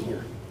 photos in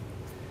here.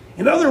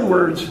 In other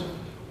words,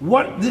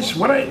 what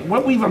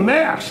we've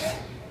amassed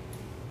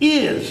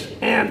is,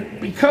 and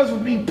because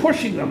of me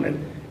pushing them,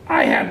 and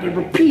I had to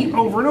repeat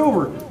over and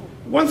over.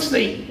 Once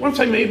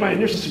I made my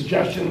initial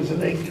suggestions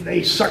and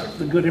they sucked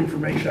the good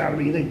information out of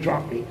me, they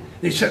dropped me.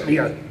 They sent me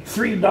a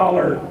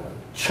 $3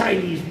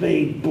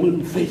 Chinese-made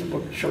blue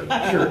Facebook shirt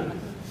and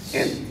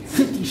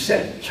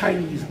 50-cent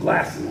Chinese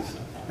glasses.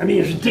 I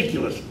mean, it's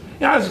ridiculous.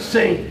 And I was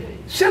saying,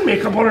 send me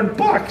a couple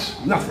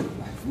 $100.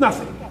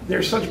 Nothing.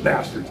 They're such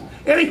bastards.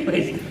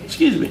 Anyways,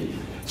 excuse me.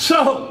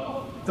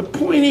 So the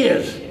point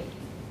is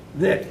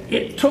that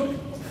it took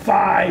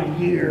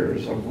 5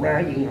 years of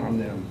ragging on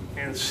them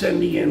and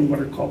sending in what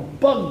are called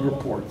bug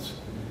reports,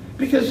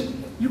 because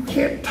you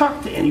can't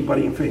talk to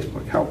anybody in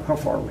Facebook. How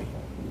far are we?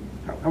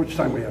 How much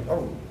time we have?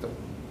 Oh,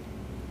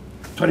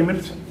 20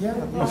 minutes? Yeah.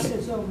 Okay.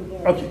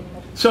 Okay.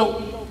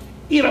 So,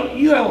 you know,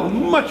 you have a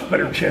much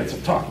better chance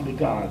of talking to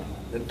God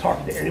than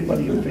talking to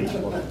anybody on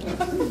Facebook.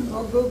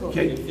 Or Google.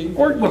 Okay.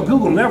 Or, well,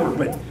 Google never,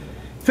 but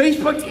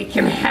Facebook, it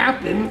can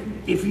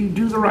happen if you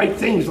do the right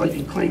things, like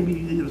you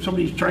claim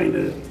somebody's trying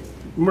to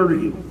murder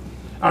you.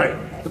 All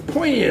right. The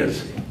point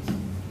is,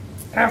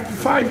 after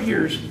 5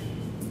 years,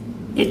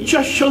 it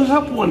just shows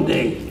up one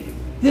day.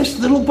 This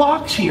little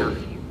box here.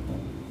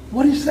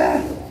 What is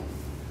that?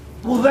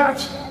 Well,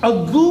 that's a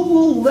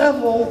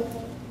Google-level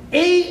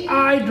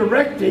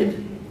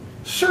AI-directed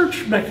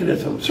search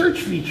mechanism,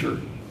 search feature.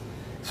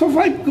 So if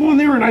I go in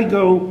there and I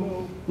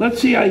go,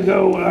 let's see, I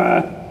go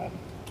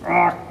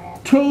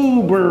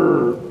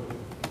October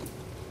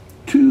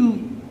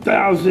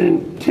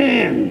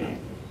 2010.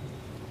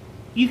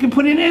 You can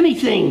put in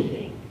anything.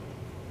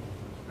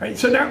 Right,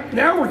 so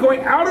now we're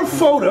going out of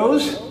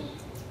photos,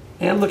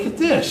 and look at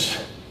this.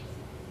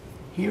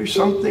 Here's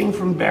something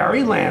from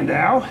Barry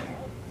Landau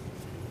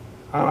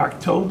on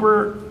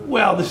October,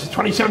 well, this is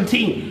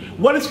 2017.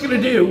 What it's going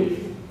to do,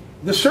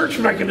 the search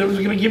mechanism is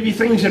going to give you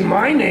things in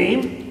my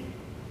name,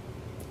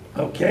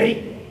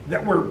 okay,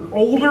 that were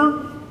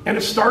older, and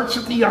it starts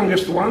at the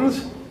youngest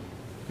ones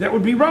that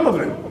would be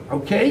relevant,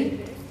 okay?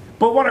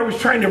 But what I was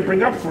trying to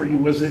bring up for you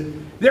was that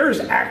there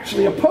is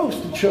actually a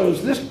post that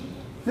shows this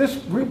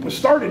group was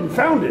started and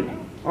founded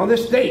on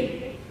this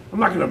date. I'm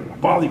not going to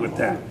bother you with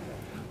that.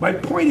 My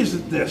point is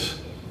that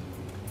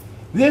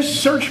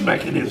this search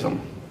mechanism,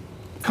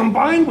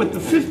 combined with the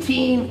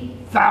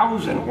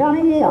 15,000 or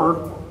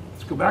more,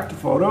 let's go back to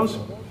photos,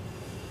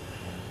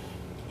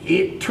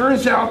 it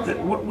turns out that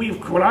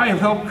what I have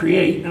helped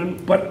create,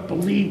 but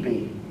believe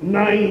me,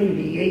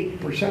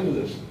 98% of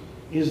this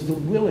is the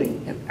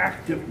willing and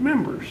active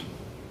members.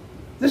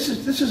 This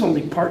is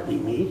only partly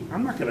me.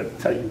 I'm not going to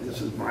tell you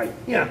this is I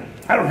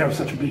don't have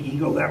such a big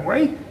ego that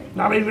way,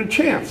 not even a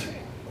chance.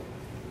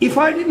 If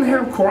I didn't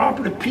have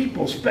cooperative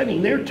people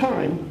spending their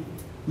time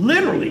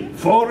literally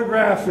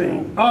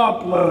photographing,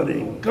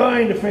 uploading,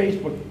 going to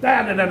Facebook,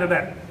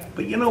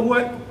 but you know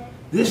what?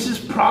 This is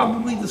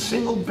probably the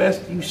single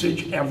best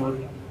usage ever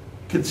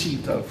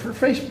conceived of for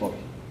Facebook.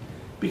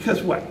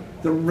 Because what?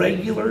 The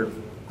regular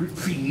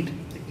feed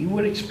that you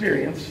would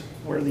experience,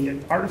 where the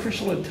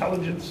artificial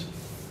intelligence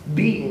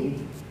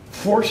being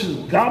forces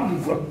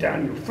gobbledygook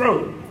down your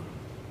throat,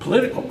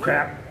 political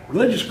crap,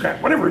 religious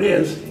crap, whatever it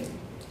is,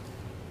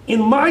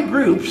 in my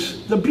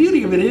groups, the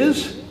beauty of it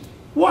is,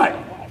 what?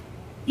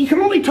 You can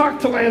only talk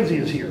to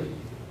Lanzias here.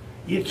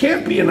 You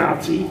can't be a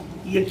Nazi.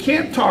 You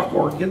can't talk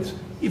orchids.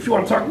 If you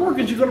want to talk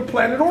orchids, you go to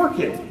Planet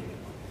Orchid.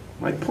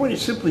 My point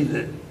is simply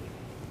that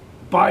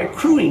by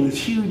accruing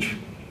this huge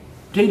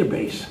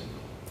database,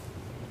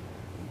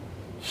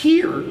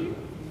 here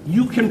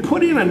you can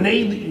put in a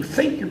name that you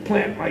think your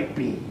plant might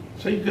be.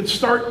 So you could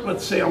start,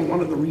 let's say, on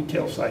one of the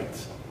retail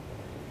sites.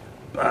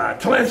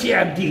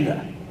 Tillandsia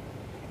abdita.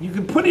 You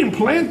can put in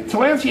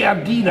Tillandsia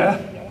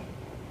abdita.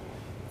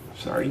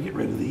 Sorry, get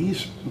rid of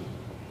these.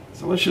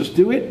 So let's just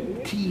do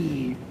it.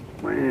 Tillandsia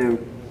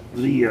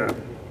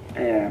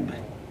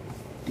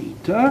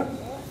abdita.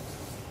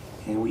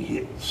 And we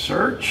hit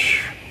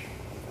search.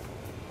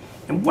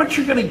 And what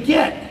you're going to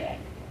get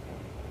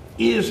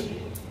is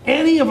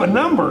any of a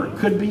number.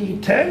 Could be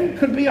 10,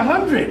 could be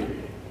 100,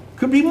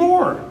 could be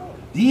more.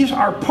 These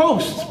are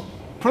posts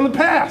from the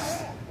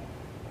past.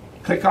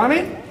 Click on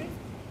it,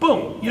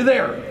 boom, you're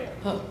there.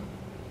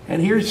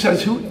 And here it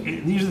says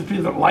these are the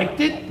people that liked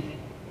it.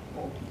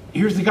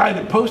 Here's the guy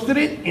that posted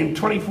it in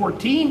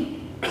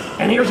 2014.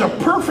 And here's a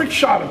perfect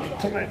shot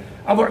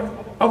of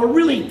a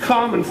really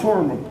common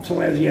form of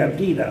Tillandsia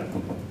abdita,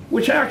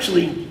 which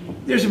actually,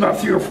 there's about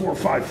 3 or 4 or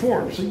 5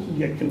 forms, so you can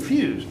get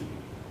confused.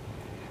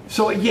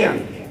 So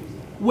again,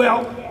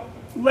 well,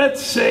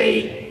 let's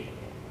say,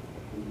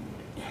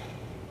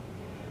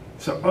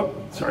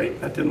 sorry,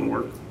 that didn't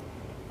work.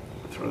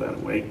 Throw that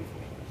away.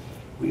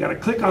 We got to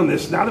click on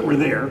this now that we're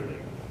there.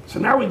 So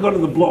now we go to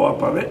the blow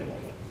up of it,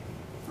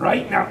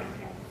 right? Now,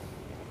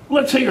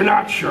 let's say you're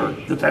not sure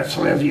that that's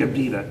Tillandsia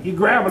abdita. You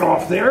grab it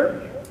off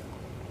there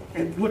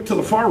and look to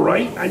the far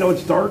right. I know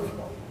it's dark.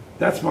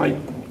 That's my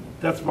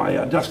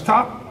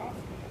desktop.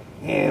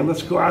 And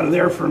let's go out of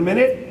there for a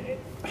minute.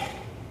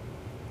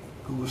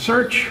 Google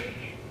search,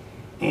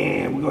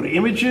 and we go to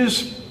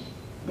images.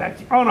 Back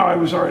to, oh no, I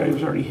was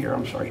already here,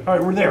 I'm sorry. All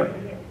right, we're there.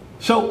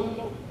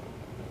 So,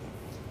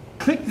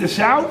 click this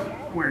out.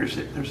 Where is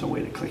it? There's a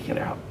way to click it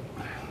out.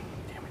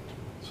 Damn it,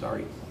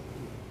 sorry.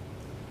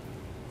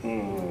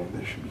 And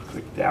this should be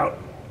clicked out.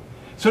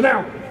 So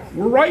now,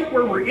 we're right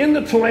where we're in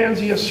the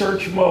Talansia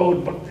search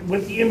mode, but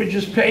with the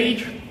images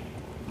page.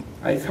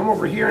 I come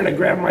over here and I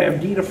grab my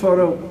Avdita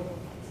photo,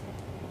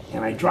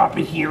 and I drop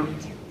it here.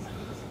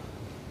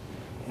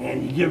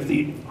 And you give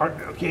the,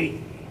 okay,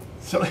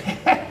 so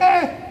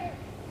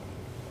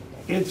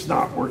it's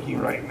not working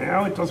right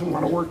now. It doesn't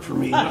want to work for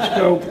me. Let's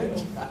go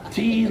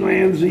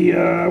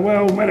Talansia.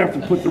 Well, we might have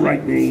to put the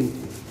right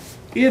name.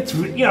 It's,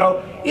 you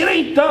know, it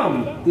ain't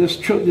dumb, this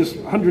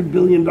 $100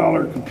 billion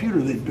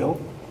computer they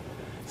built.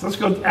 So let's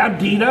go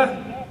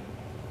Avdita,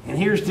 and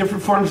here's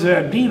different forms of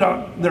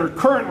Avdita that are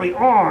currently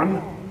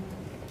on,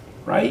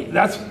 right?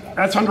 That's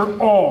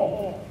under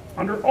all.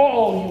 Under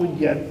all, you would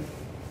get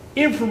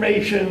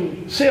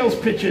information, sales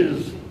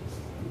pitches,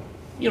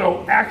 you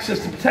know, access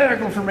to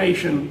technical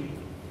information.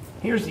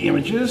 Here's the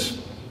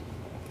images.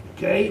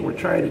 Okay, we'll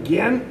try it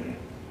again.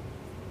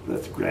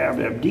 Let's grab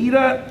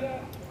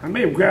Avdita. I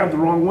may have grabbed the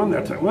wrong one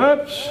that time.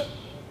 Whoops.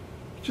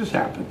 It just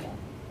happened.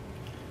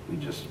 We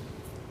just,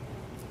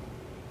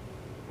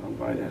 I don't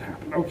know why that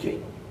happened. Okay,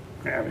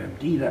 grab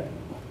Avdita.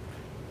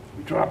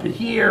 We drop it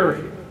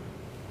here.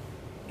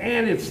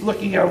 And it's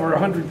looking over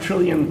 100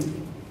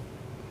 trillion.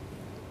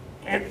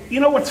 And you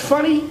know what's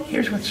funny?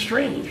 Here's what's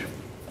strange.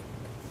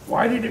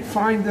 Why did it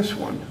find this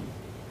one?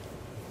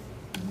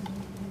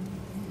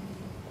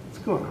 What's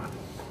going on?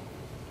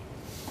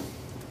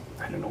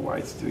 I don't know why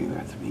it's doing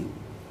that to me.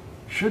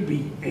 Should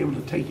be able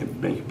to take it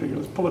and make it bigger.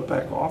 Let's pull it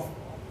back off.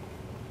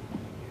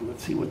 And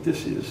let's see what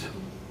this is.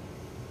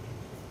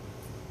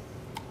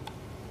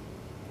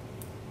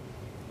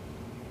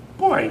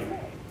 Boy.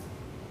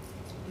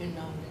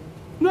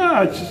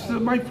 No, it's just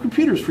my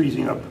computer's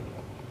freezing up.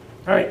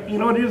 All right, you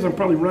know what it is? I'm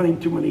probably running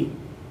too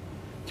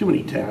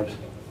many tabs.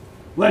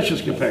 Let's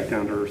just get back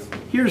down to earth.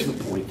 Here's the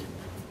point.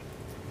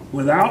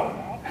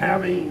 Without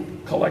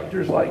having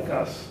collectors like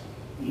us,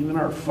 even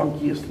our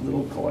funkiest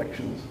little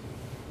collections,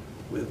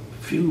 with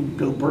a few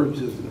Bill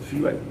Burgeses and a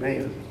few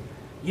Mayas,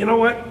 you know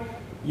what?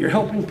 You're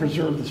helping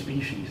preserve the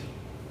species.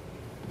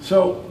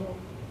 So,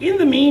 in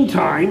the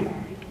meantime,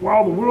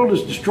 while the world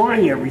is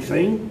destroying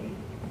everything,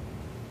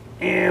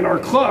 and our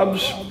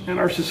clubs and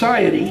our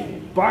society,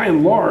 by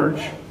and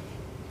large,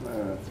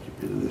 let's get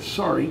rid of this,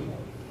 sorry.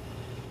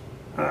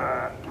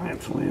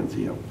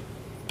 Talansia.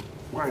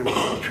 Why am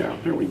I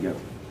trapped? There we go.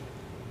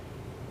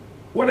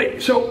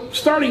 So,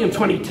 starting in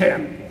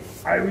 2010,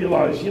 I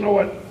realized, you know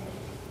what?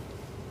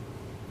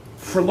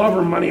 For love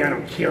or money, I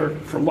don't care.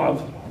 For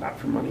love, not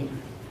for money.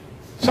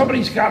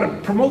 Somebody's got to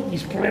promote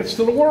these plants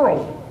to the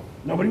world.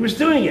 Nobody was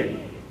doing it.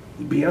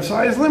 The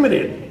BSI is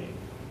limited.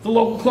 The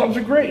local clubs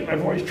are great.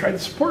 I've always tried to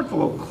support the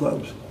local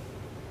clubs.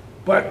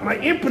 But my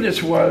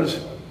impetus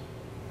was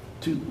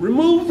to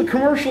remove the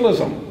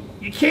commercialism.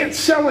 You can't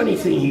sell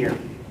anything here.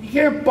 You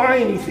can't buy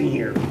anything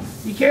here.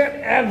 You can't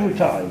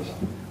advertise.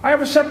 I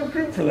have a separate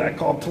group for that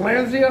called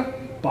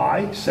Talansia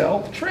Buy,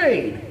 Sell,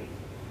 Trade.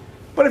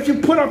 But if you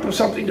put up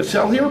something to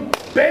sell here,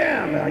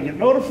 bam, I get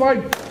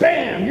notified,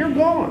 bam, you're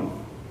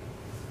gone.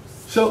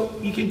 So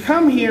you can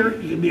come here,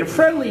 you can be a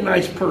friendly,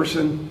 nice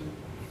person,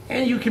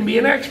 and you can be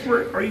an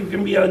expert, or you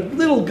can be a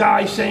little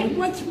guy saying,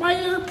 what's my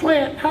air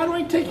plant? How do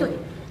I take it?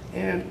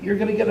 And you're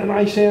going to get a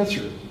nice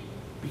answer.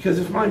 Because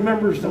if my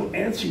members don't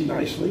answer you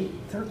nicely,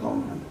 they're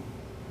gone.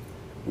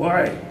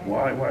 Why?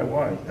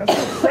 That's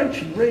how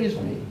Frenchie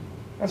raised me.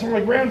 That's how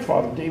my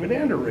grandfather, David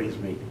Ander, raised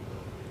me.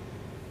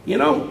 You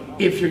know,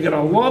 if you're going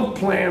to love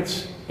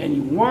plants and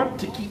you want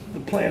to keep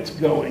the plants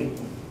going,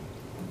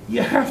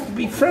 you have to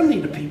be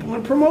friendly to people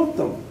and promote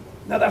them.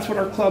 Now that's what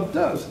our club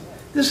does.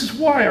 This is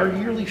why our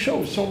yearly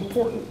show is so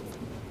important.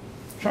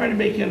 Trying to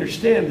make you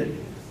understand that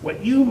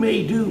what you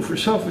may do for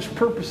selfish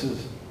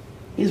purposes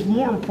is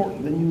more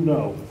important than you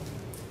know.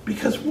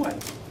 Because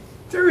what?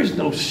 There is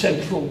no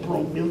central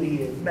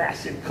Bromeliad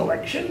massive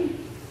collection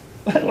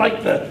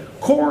like the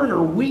corn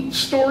or wheat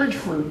storage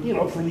for, you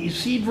know, for these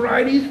seed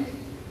varieties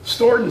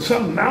stored in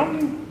some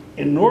mountain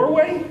in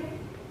Norway.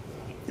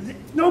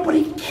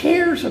 Nobody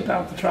cares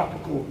about the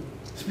tropical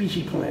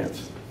species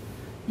plants.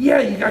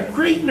 Yeah, you got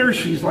great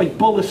nurseries like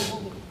Bullace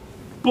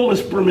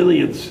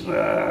Bromeliads.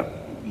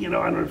 You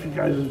know, I don't know if you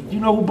guys, do you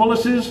know who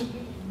Bullace is?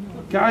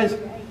 Guys?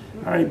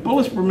 All right,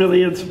 Bullace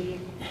Bromeliads.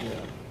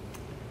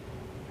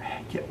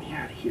 Get me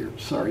out of here,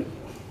 sorry.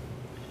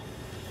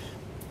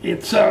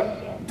 It's,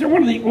 they're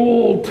one of the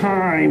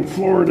old-time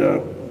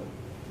Florida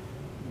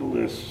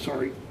Bullace,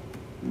 sorry.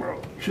 Well,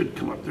 it should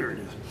come up, there it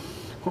is.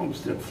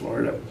 Homestead,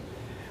 Florida.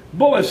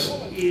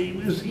 Bullace, he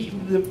was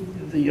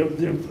the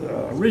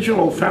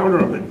original founder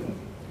of it.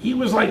 He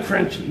was like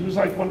Frenchie. He was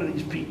like one of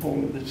these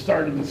people that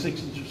started in the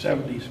 60s or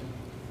 70s.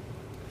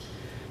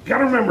 You got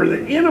to remember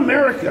that in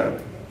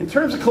America, in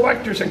terms of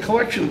collectors and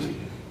collections,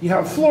 you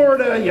have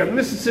Florida, you have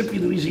Mississippi,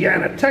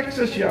 Louisiana,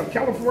 Texas, you have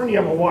California, you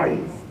have Hawaii.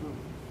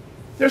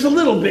 There's a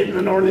little bit in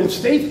the northern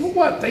states, but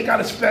what? They got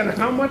to spend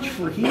how much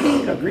for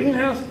heating a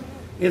greenhouse?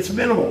 It's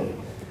minimal.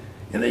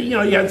 And then, you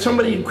know, you had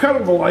somebody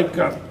incredible like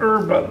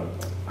Herb,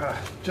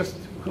 just,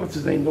 what's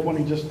his name? The one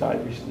who just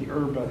died recently,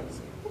 Herb,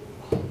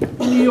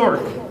 New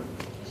York.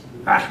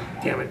 Ah,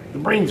 damn it, the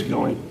brain's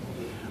going.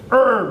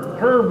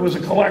 Herb was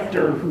a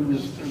collector who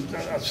was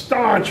a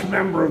staunch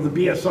member of the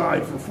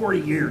BSI for 40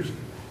 years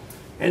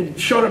and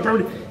showed up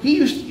every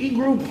day. He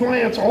grew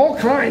plants, all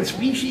kinds,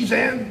 species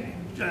and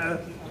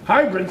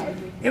hybrids,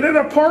 in an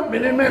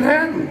apartment in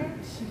Manhattan.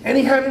 And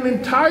he had an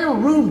entire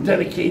room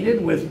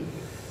dedicated with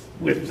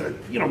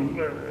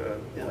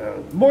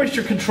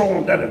moisture control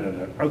and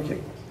da-da-da-da. Okay.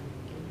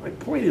 My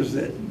point is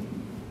that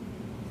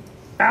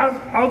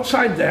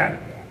outside that,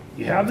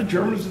 you have the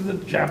Germans and the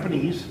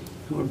Japanese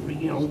who have,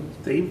 you know,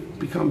 they've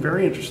become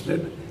very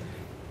interested.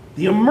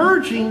 The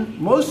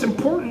emerging, most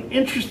important,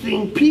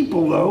 interesting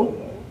people,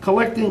 though,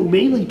 collecting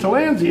mainly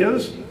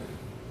tillandsias,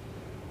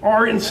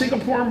 are in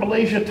Singapore,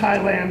 Malaysia,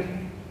 Thailand,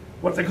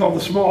 what they call the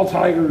small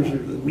tigers or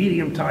the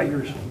medium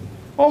tigers.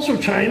 Also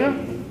China.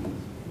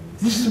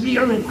 This has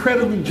become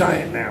incredibly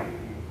giant now.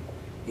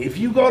 If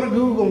you go to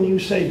Google and you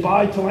say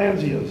buy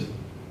tillandsias,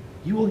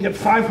 you will get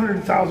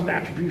 500,000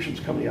 attributions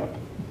coming up.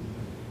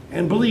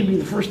 And believe me,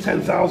 the first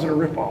 10,000 are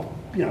rip-off.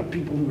 You know,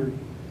 people who are,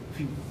 if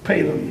you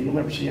pay them, you'll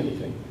never see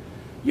anything.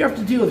 You have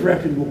to deal with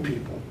reputable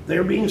people.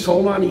 They're being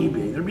sold on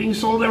eBay. They're being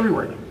sold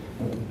everywhere.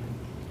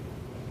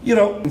 You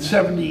know, in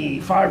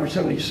 75 or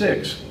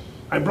 76,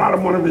 I brought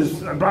him I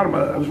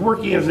was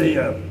working as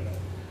a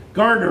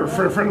gardener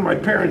for a friend of my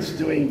parents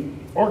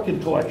doing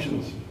orchid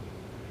collections.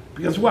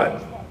 Because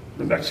what?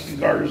 The Mexican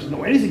gardeners didn't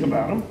know anything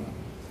about them.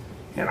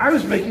 And I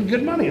was making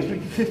good money. I was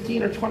making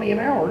 15 or 20 an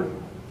hour.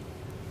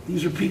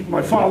 These are people,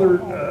 my father,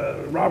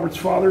 Robert's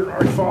father,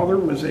 our father,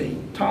 was a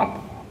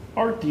top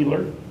art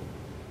dealer.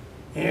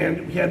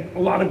 And we had a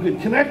lot of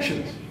good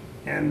connections.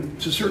 And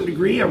to a certain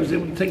degree, I was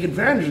able to take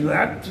advantage of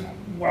that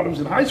while I was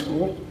in high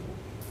school.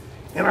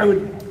 And I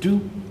would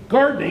do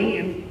gardening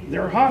in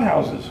their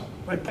hothouses.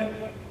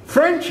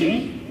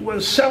 Frenchie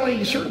was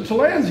selling certain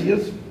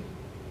tillandsias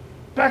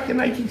back in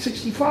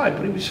 1965,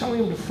 but he was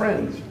selling them to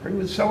friends, or he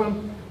was selling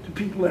them to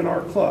people in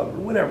our club, or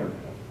whatever.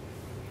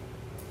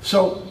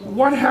 So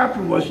what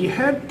happened was you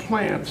had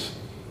plants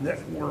that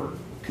were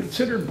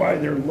considered by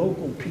their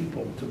local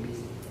people to be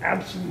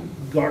absolute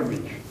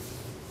garbage.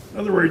 In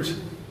other words,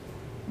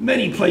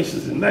 many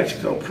places in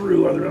Mexico,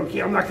 Peru,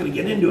 okay, I'm not going to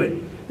get into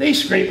it, they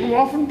scrape them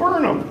off and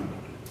burn them.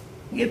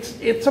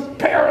 It's a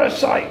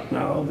parasite.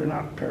 No, they're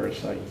not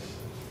parasites.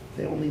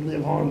 They only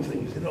live on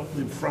things, they don't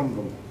live from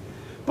them.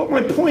 But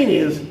my point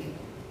is,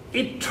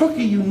 it took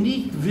a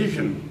unique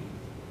vision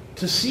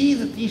to see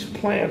that these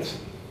plants,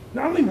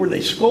 not only were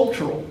they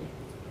sculptural,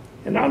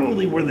 and not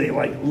only were they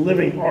like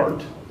living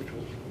art, which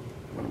was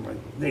one of my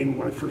name of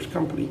my first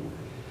company,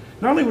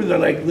 not only were they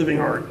like living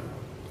art,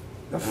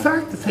 the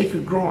fact that they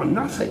could grow on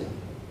nothing,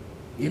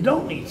 you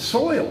don't need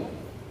soil,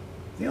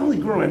 they only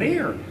grow in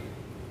air.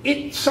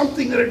 It's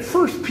something that at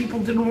first people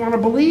didn't want to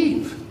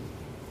believe.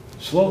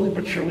 Slowly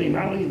but surely,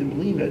 not only do they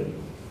believe it,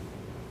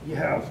 you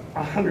have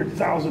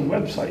 100,000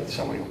 websites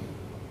selling them.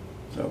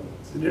 So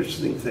it's an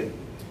interesting thing.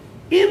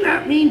 In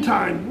that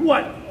meantime,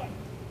 what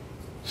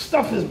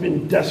stuff has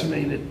been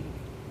decimated?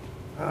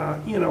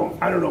 You know,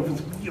 I don't know if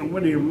it's, you know,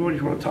 what do you want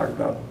to talk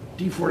about?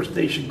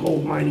 Deforestation,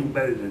 gold mining,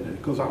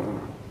 it goes on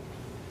and on.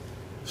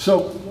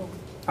 So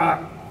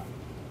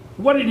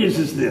what it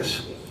is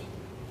this.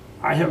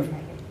 I have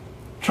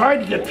tried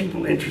to get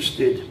people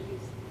interested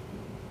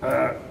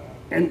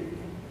and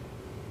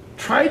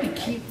try to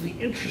keep the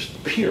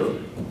interest pure.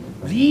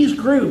 These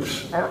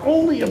groups are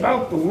only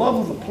about the love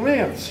of the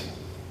plants.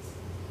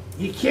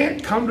 You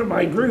can't come to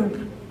my group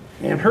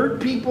and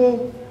hurt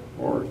people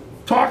or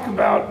talk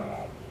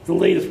about the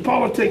latest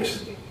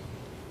politics.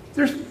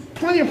 There's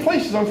plenty of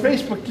places on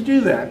Facebook to do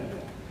that.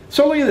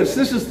 So look at this.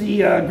 This is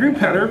the group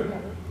header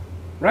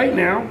right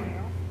now.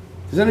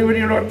 Does anybody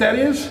know what that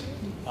is?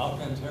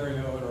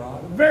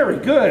 Very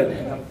good.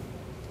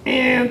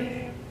 And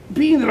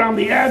being that I'm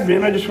the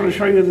admin, I just want to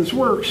show you how this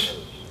works.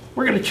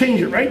 We're going to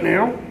change it right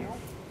now.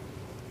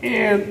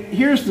 And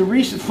here's the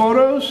recent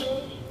photos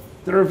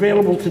that are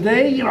available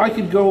today. You know, I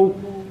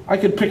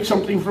could pick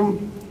something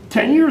from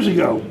 10 years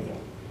ago.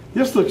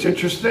 This looks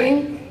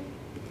interesting.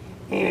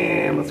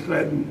 And let's go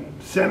ahead and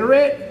center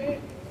it.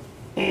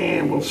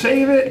 And we'll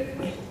save it.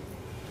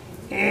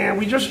 And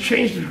we just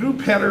changed the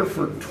group header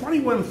for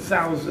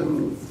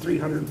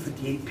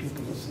 21,358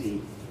 people to see.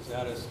 Is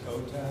that a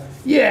SCO tag?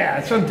 Yeah,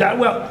 it's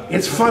well,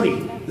 it's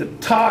funny. The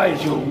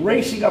ties are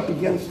racing up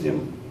against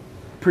him,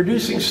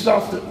 producing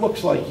stuff that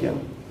looks like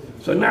him.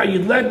 So now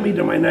you led me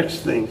to my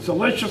next thing. So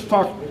let's just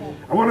talk.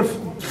 I want to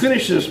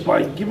finish this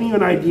by giving you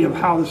an idea of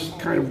how this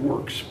kind of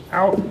works,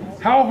 how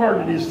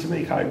hard it is to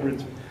make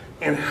hybrids,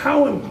 and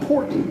how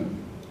important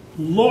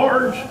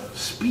large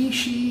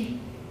species,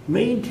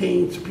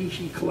 maintained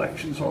species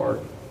collections are.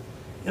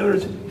 In other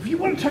words, if you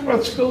want to talk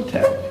about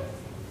Skotech,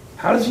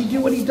 how does he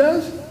do what he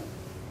does?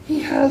 He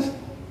has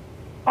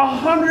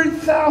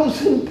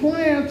 100,000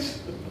 plants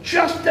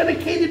just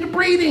dedicated to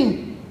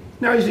breeding.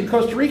 Now he's in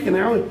Costa Rica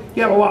now.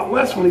 He had a lot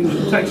less when he was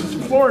in Texas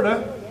and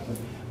Florida.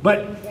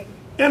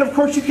 And of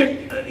course you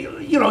can,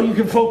 you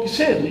can focus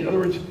in. In other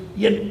words,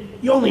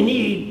 you only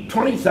need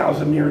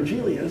 20,000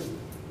 Nerigelias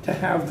to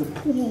have the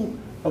pool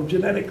of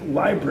genetic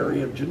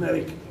library of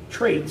genetic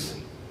traits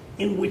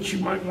in which you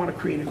might want to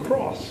create a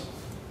cross.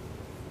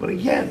 But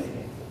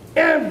again,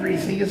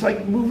 everything is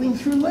like moving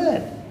through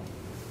lead.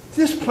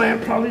 This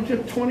plant probably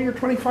took 20 or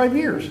 25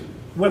 years,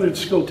 whether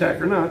it's Skotech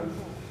or not.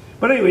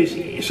 But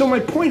anyways, so my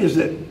point is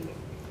that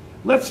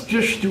let's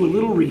just do a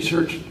little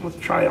research. Let's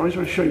try, I just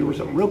want to show you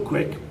something real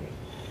quick.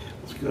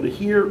 Let's go to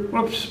here.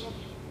 Whoops.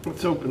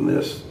 Let's open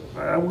this.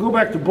 We'll go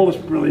back to bullous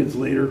bromeliads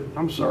later.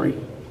 I'm sorry.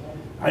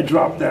 I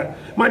dropped that.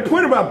 My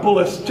point about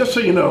bullous, just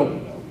so you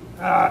know,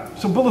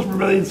 so bullous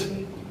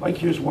bromeliads, like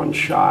here's one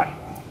shot.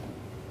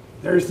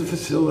 There's the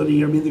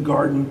facility, the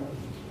garden.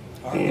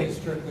 Are they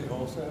strictly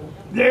wholesale?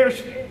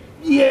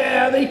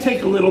 Yeah, they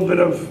take a little bit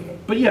of,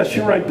 but yes,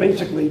 you're right,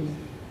 basically.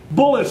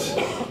 Bullous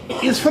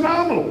is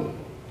phenomenal.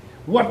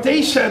 What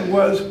they said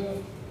was,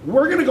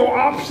 we're going to go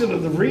opposite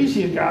of the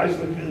Vreesia guys,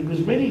 the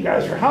Guzmania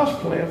guys for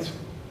houseplants.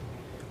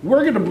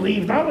 We're going to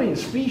believe not only in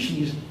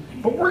species,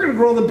 but we're going to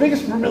grow the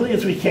biggest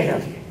bromeliads we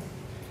can.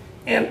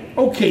 And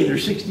okay, they're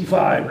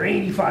 65 or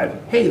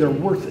 85. Hey, they're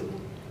worth it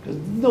because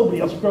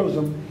nobody else grows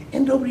them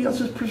and nobody else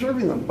is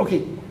preserving them.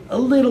 Okay, a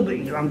little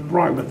bit, I'm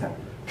wrong about that.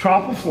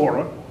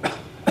 Tropiflora,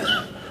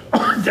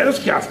 Dennis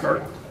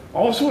Cathcart,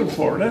 also in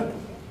Florida,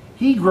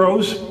 he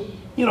grows,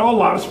 a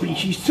lot of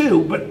species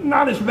too, but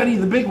not as many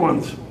of the big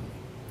ones.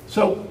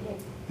 So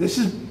this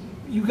is,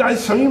 you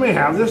guys, some of you may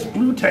have this,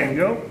 Blue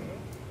Tango.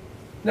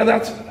 Now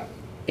that's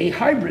a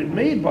hybrid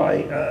made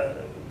by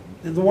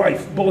the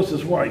wife,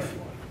 Bullis's wife,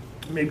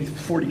 maybe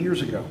 40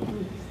 years ago.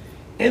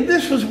 And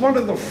this was one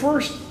of the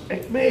first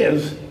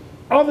ecmeas,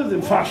 other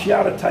than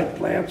fasciata type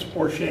plants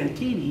or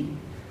Chantini,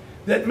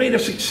 that made a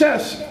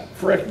success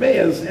for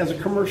ecmeas as a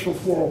commercial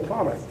floral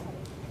product.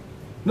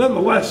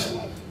 Nonetheless,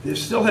 it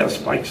still has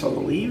spikes on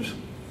the leaves.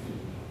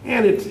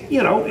 And it's,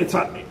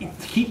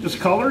 to keep this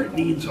color, it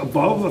needs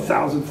above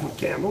 1,000-foot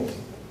candles.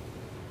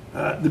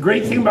 The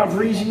great thing about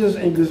Vreesias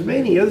and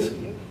Guzmanias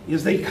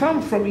is they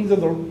come from either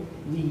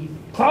the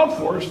cloud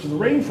forest or the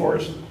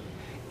rainforest,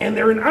 and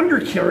they're an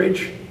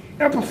undercarriage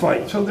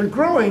epiphyte. So they're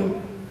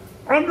growing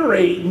under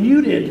a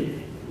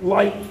muted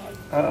light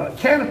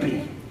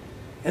canopy,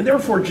 and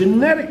therefore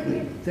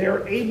genetically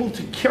they're able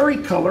to carry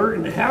color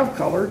and have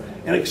color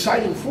and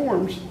exciting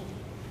forms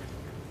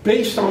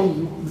based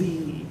on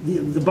the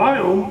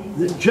biome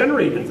that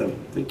generated them,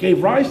 that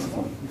gave rise to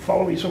them. You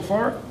follow me so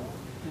far?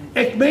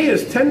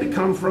 Ecmeas tend to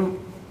come from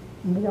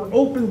more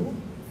open,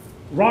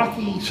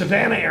 rocky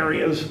savanna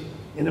areas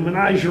in the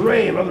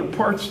menagerie and other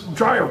parts,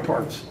 drier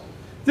parts.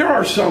 There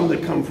are some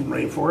that come from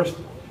rainforest.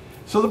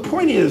 So the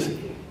point is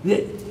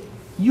that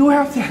you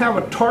have to have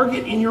a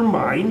target in your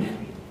mind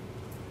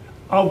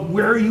of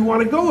where you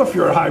want to go if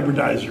you're a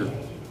hybridizer.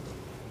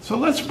 So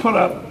let's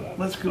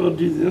go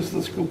do this.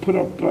 Let's go put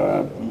up,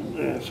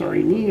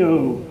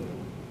 Neo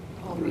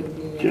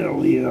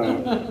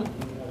Gelia.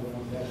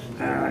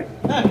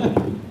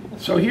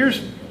 So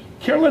here's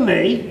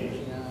Carolinae.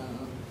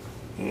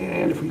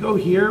 And if we go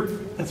here,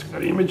 it's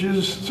got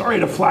images. Sorry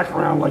to flack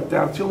around like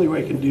that. It's the only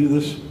way I can do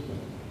this.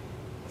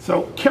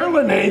 So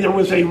Carolinae, there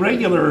was a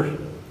regular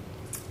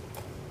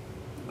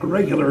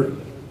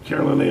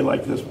Carolinae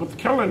like this, but the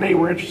Carolinae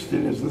we're interested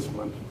in is this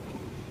one.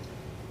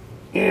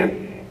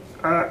 And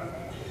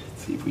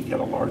let's see if we get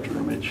a larger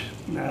image.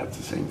 Nah, it's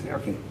the same thing.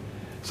 Okay.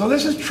 So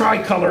this is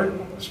tricolor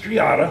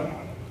striata,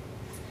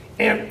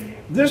 and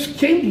this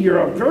came to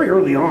Europe very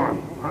early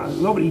on.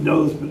 Nobody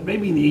knows, but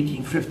maybe in the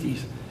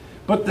 1850s.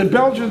 But the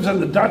Belgians and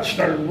the Dutch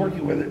started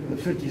working with it in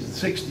the 50s and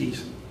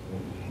 60s.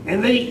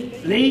 And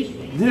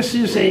this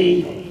is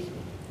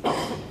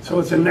so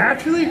it's a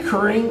naturally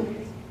occurring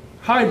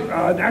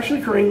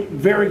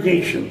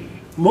variegation.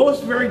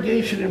 Most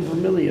variegation in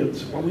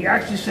bromeliads, when we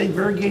actually say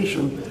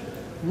variegation,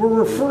 we're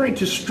referring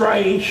to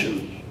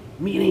striation,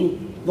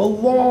 meaning the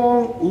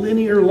long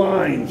linear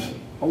lines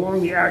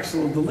along the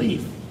axil of the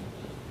leaf.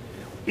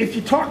 If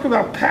you talk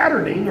about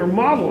patterning or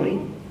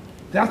modeling,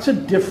 that's a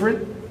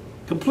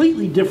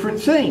completely different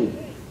thing.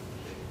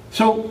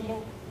 So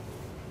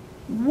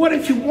what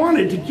if you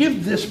wanted to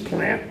give this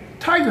plant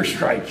tiger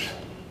stripes?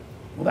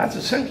 Well, that's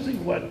essentially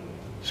what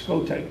Chester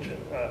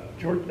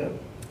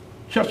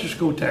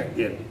Skotech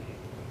did.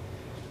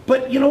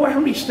 But you know how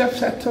many steps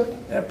that took?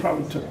 That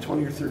probably took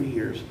 20 or 30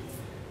 years.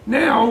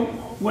 Now,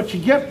 what you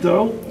get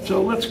though,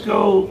 so let's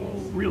go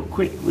real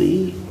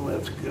quickly.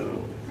 Let's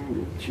go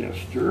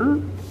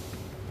Chester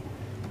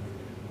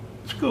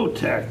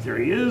Skotech, there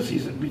he is.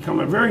 He's become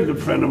a very good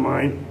friend of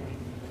mine.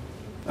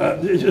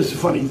 It's just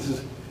funny, this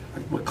is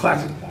a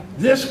classic.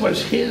 This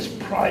was his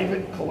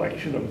private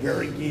collection of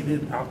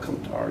variegated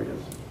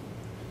Alcantarias.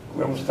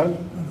 We almost done?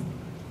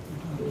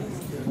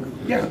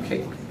 Yeah,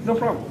 okay, no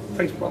problem.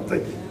 Thanks, Paul.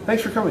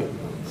 Thanks for coming.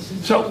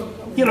 So,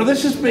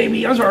 this is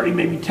maybe, I was already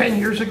maybe 10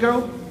 years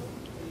ago.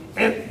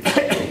 And,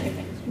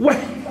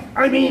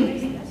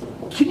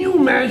 can you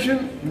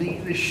imagine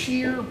the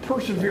sheer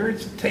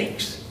perseverance it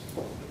takes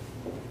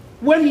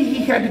when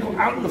he had to go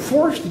out in the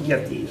forest to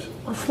get these,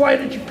 or fly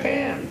to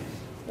Japan,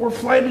 or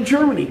fly to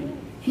Germany,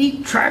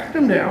 he tracked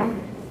them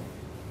down,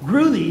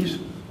 grew these,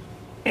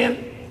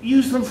 and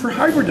used them for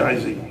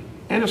hybridizing,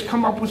 and has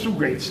come up with some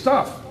great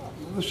stuff.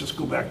 Let's just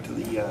go back to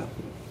the,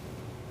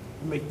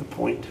 make the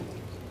point.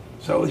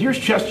 So here's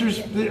Chester's,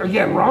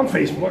 again, we're on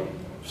Facebook.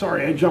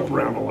 Sorry, I jump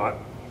around a lot.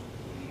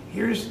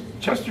 Here's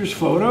Chester's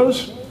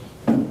photos.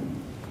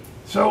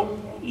 So,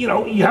 you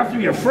know, you have to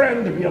be a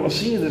friend to be able to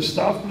see this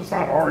stuff, but it's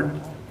not hard.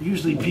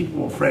 Usually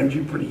people will friend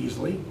you pretty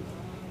easily.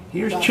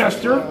 Here's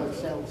Chester.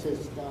 Sells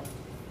his stuff.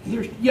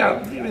 Here's,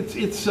 yeah,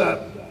 it's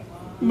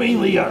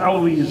mainly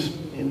Eloise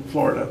in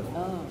Florida.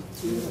 Oh,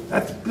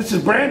 This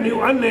is brand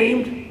new,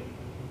 unnamed.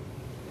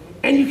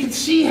 And you can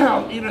see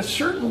how, in a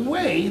certain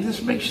way,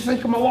 this makes you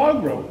think of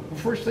Milagro, the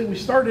first thing we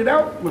started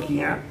out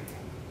looking at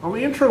on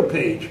the intro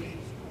page.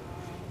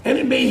 And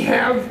it may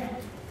have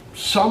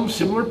some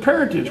similar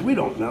parentage, we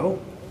don't know.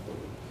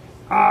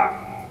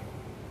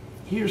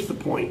 Here's the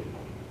point.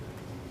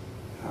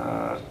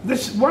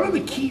 This one of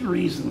the key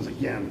reasons,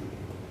 again,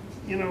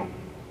 you know,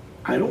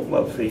 I don't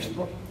love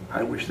Facebook.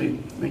 I wish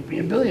they'd make me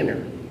a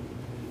billionaire.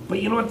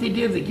 But you know what they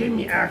did? They gave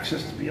me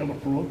access to be able to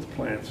promote the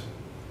plants.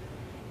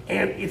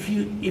 And if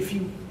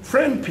you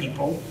friend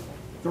people,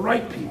 the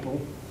right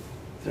people,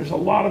 there's a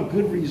lot of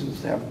good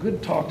reasons to have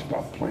good talks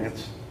about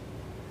plants.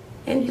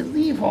 And you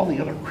leave all the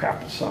other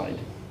crap aside.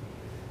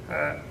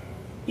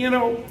 You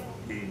know,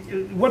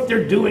 what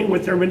they're doing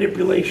with their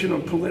manipulation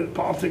of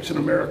politics in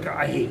America,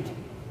 I hate.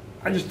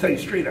 I just tell you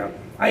straight out,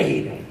 I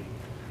hate it.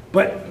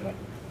 But,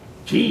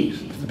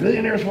 geez, if the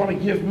billionaires want to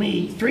give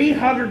me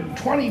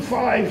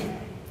 325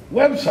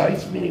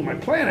 websites, meaning my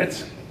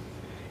planets,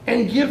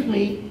 and give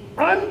me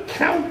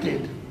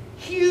uncounted,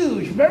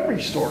 huge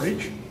memory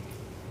storage,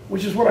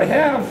 which is what I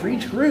have for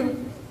each group.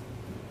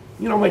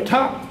 You know, my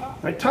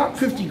top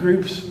 50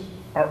 groups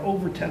are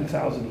over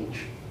 10,000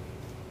 each.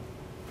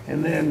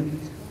 And then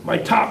my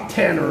top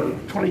 10 are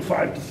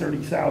 25 to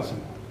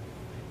 30,000.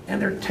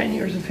 And they're 10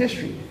 years of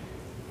history.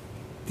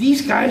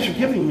 These guys are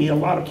giving me a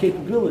lot of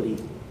capability.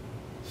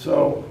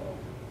 So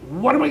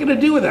what am I going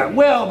to do with that?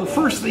 Well, the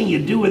first thing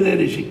you do with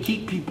it is you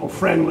keep people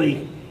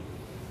friendly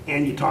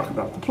and you talk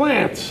about the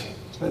plants.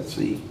 Let's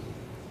see.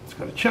 It's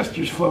got a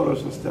Chester's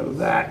photos instead of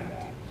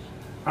that.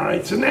 All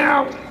right, so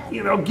now,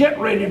 you know, get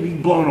ready to be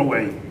blown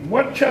away.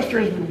 What Chester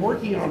has been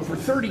working on for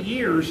 30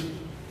 years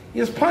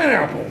is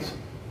pineapples.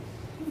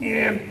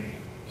 And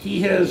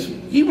he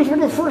was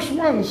one of the first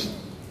ones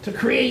to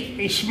create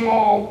a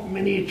small,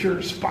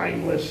 miniature,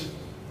 spineless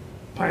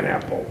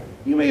pineapple.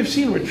 You may have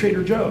seen him at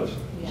Trader Joe's.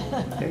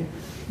 yeah. Okay?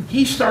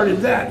 He started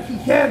that. He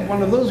had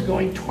one of those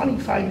going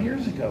 25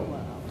 years ago.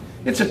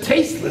 It's a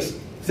tasteless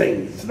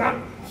thing. It's not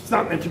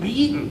meant to be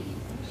eaten.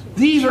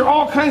 These are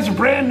all kinds of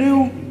brand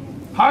new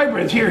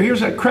hybrids.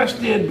 Here's a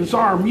crested,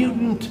 bizarre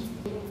mutant.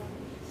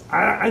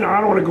 I know I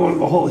don't want to go into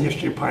the whole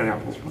history of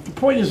pineapples, but the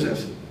point is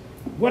this.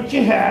 What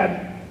you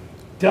had,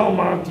 Del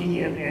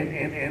Monte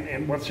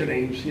and what's their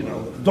names, you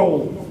know,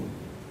 Dole.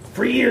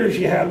 For years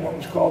you had what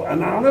was called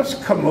Ananas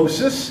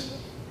camosus,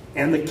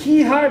 and the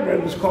key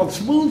hybrid was called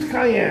Smooth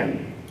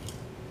Cayenne.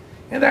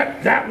 And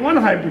that one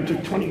hybrid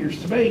took 20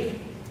 years to make.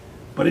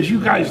 But as you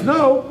guys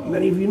know,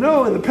 many of you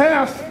know, in the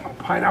past,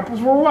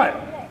 pineapples were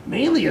what?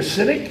 Mainly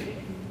acidic,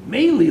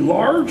 mainly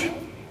large.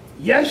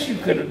 Yes, you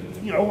could,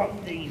 you know,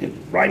 you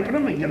could ripen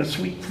them and get a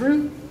sweet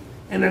fruit,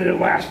 and then it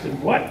lasted,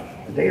 what,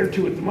 a day or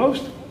two at the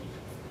most?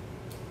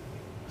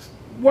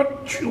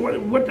 What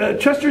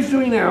Chester's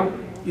doing now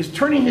is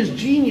turning his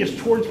genius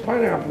towards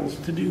pineapples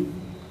to do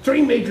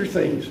three major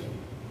things.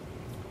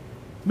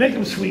 Make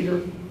them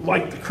sweeter,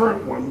 like the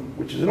current one,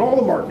 which is in all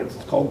the markets.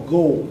 It's called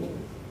Gold.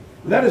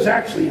 That is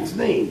actually its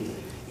name.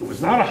 It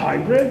was not a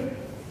hybrid.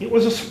 It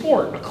was a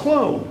sport, a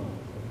clone,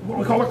 what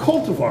we call a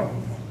cultivar.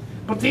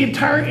 But the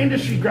entire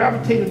industry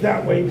gravitated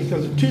that way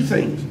because of two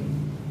things.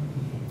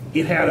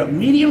 It had a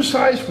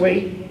medium-sized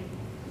weight.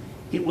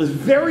 It was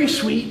very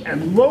sweet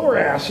and lower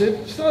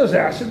acid. Still has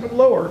acid, but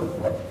lower.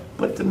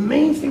 But the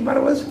main thing about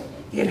it was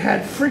it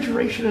had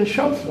refrigeration and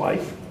shelf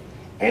life,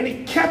 and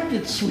it kept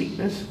its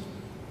sweetness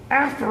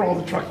after all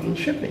the trucking and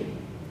shipping.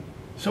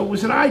 So it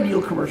was an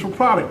ideal commercial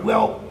product.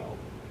 Well,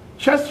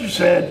 Chester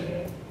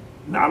said,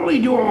 not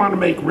only do I want to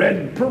make red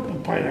and purple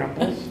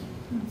pineapples,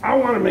 I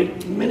want to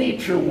make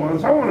miniature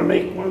ones. I want to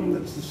make one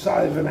that's the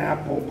size of an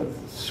apple, but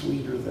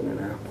sweeter than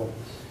an apple.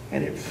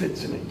 And it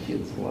fits in a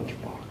kid's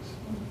lunchbox.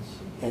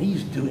 And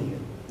he's doing it.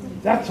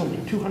 That's only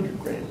 200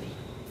 grams.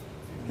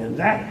 And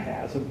that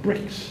has a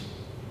Brix,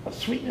 a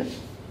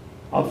sweetness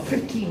of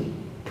 15%,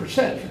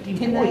 15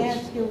 Can points. I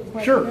ask you a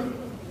question? Sure.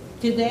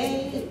 Do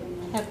they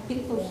have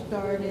people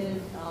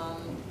started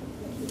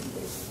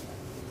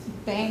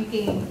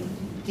banking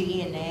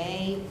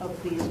DNA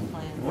of these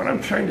plants? What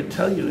I'm trying to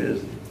tell you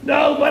is,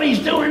 nobody's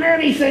doing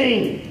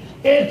anything.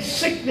 It's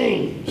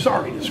sickening.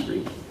 Sorry to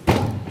scream.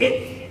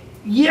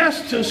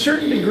 Yes, to a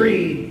certain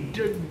degree,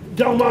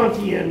 Del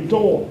Monte and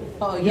Dole.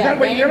 Oh, yeah, You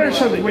gotta understand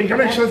something. Wait, you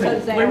gotta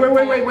understand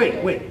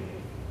something. Wait.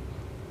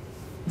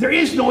 There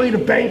is no way to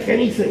bank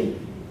anything.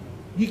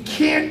 You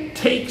can't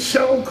take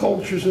cell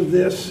cultures of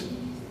this.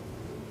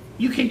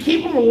 You can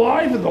keep them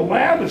alive in the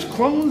lab as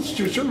clones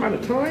to a certain amount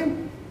of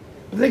time.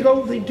 But they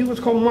do what's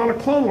called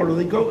monoclonal, or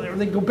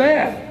they go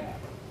bad.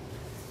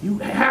 You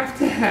have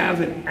to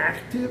have an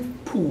active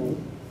pool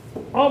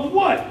of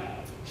what?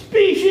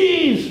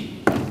 Species!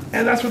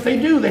 And that's what they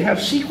do. They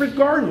have secret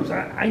gardens.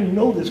 I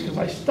know this because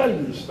I study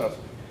this stuff.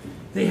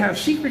 They have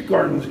secret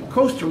gardens in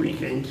Costa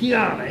Rica, in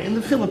Guyana, in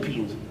the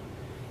Philippines.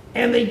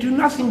 And they do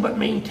nothing but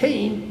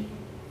maintain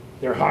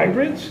their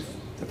hybrids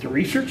that they're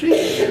researching,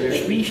 and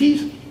their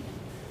species.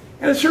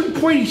 And at a certain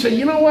point he said,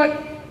 you know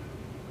what?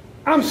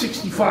 I'm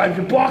 65,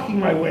 you're blocking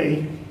my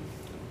way.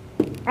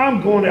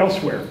 I'm going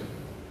elsewhere.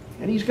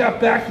 And he's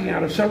got backing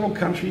out of several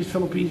countries,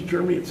 Philippines,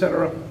 Germany,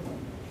 etc.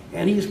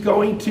 And he's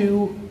going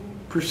to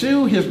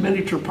pursue his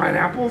miniature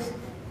pineapples.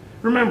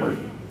 Remember,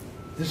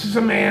 this is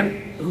a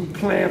man who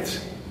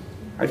plants,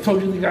 I've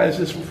told you guys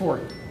this before,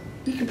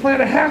 he can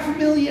plant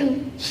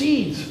 500,000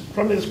 seeds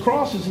from his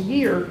crosses a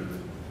year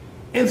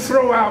and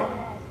throw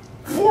out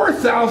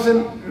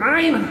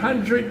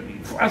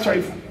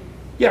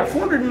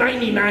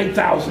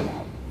 499,000. In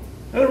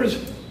other words,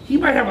 he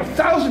might have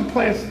 1,000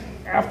 plants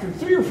after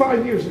 3 or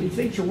 5 years that he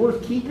thinks are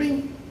worth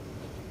keeping,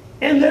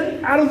 and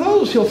then out of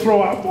those he'll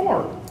throw out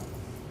more.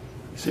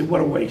 You say, what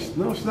a waste.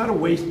 No, it's not a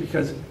waste,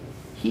 because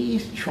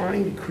he's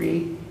trying to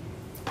create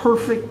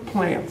perfect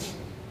plants.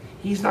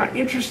 He's not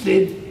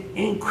interested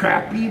in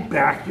crappy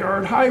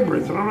backyard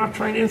hybrids, and I'm not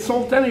trying to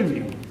insult any of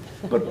you,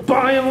 but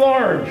by and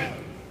large,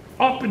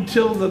 up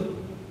until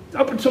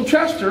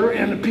Chester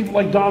and the people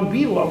like Don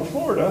Beadle out of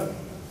Florida,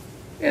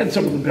 and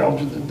some of the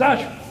Belgians and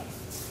Dutch,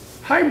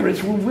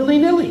 hybrids were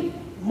willy-nilly.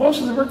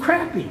 Most of them are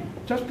crappy,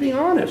 just being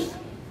honest.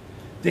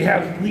 They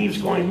have leaves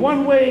going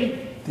one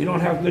way, they don't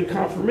have good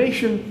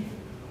conformation.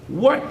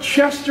 What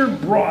Chester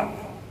brought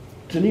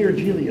to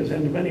Neorgelias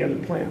and to many other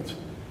plants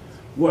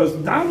was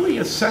not only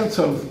a sense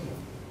of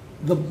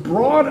the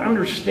broad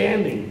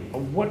understanding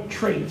of what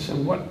traits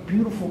and what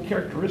beautiful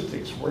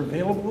characteristics were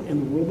available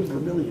in the world of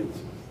bromeliads,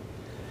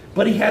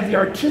 but he had the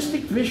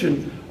artistic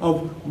vision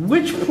of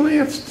which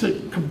plants to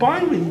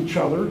combine with each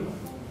other,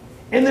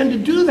 and then to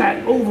do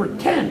that over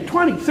 10,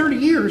 20, 30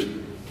 years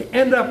to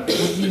end up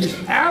with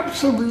these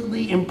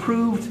absolutely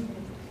improved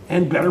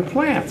and better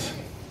plants.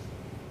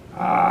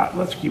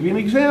 Let's give you an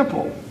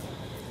example.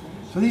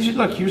 So these are,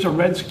 look, here's a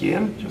red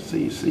skin, just so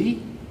you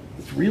see.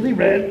 It's really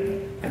red,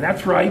 and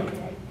that's ripe.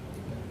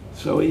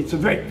 So it's a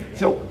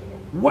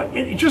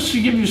and just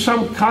to give you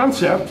some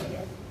concept,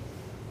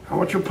 how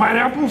much are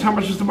pineapples? How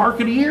much is the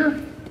market a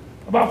year?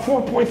 About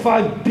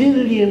 4.5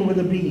 billion with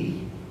a B.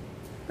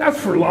 That's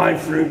for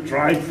live fruit,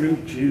 dried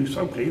fruit, juice,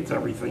 okay, it's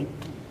everything.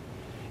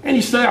 And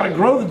you still gotta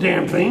grow the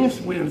damn things.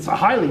 It's a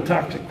highly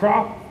toxic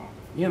crop.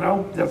 You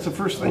know, that's the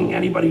first thing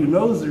anybody who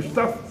knows their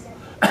stuff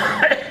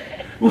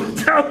will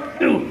tell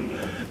you.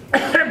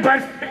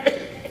 But,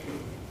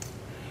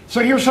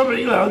 so here's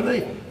somebody, you know,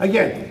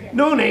 again,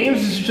 no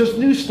names, this is just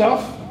new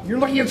stuff. You're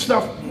looking at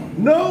stuff.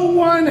 No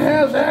one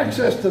has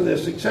access to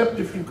this except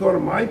if you go to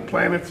My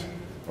Planets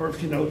or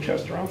if you know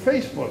Chester on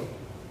Facebook.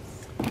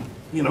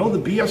 You know, the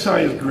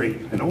BSI is great.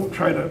 I don't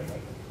try to,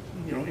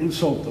 you know,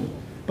 insult them.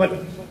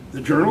 But the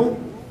journal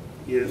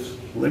is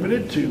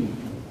limited to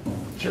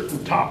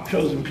certain top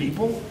chosen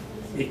people.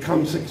 It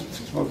comes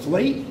six months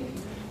late.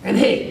 And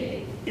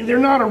hey, they're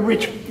not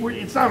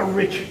it's not a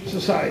rich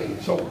society,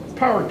 so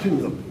power to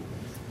them.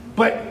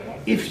 But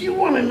if you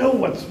want to know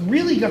what's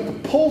really got the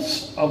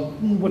pulse of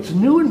what's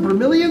new in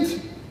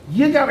bromeliads,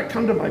 you got to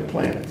come to My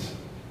Planets.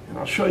 And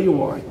I'll show you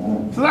why.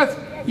 So that's,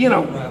 you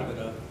know. Wrap it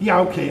up. Yeah,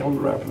 okay, I'll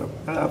wrap it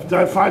up. Do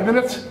I have 5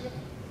 minutes?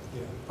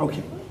 Yeah.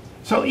 Okay.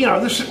 So, you know,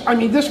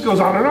 this goes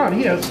on and on.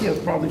 He has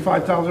probably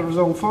 5,000 of his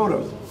own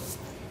photos.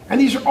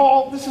 And this is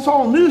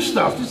all new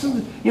stuff. This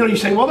is, you know, you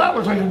say, well, that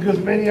looks like as good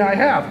as many I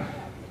have.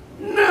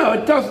 No,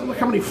 it doesn't. Look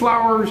how many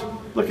flowers,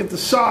 look at the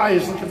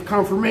size, look at the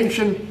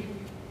conformation.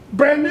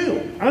 Brand new,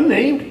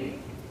 unnamed.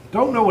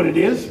 Don't know what it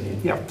is.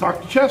 You have to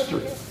talk to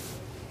Chester.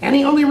 And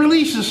he only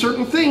releases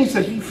certain things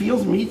that he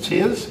feels meets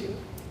his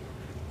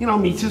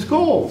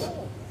goals.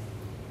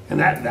 And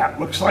that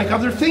looks like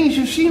other things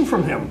you've seen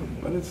from him,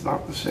 but it's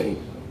not the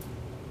same.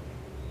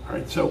 All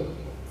right, so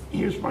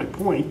here's my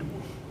point.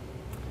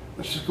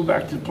 Let's just go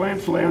back to the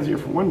plant lands here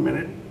for 1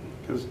 minute,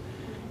 because,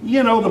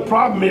 you know, the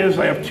problem is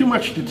I have too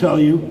much to tell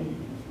you.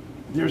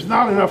 There's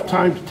not enough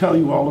time to tell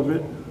you all of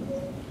it.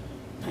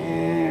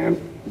 And,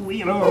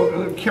 you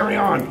know, carry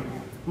on.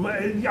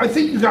 I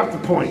think you got the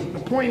point. The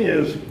point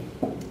is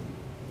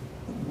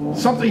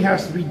something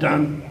has to be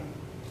done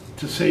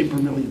to save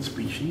bromeliad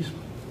species.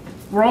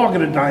 We're all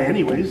going to die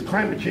anyways.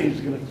 Climate change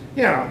is going to,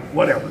 yeah,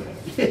 whatever.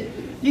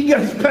 You get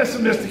as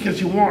pessimistic as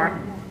you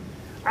want.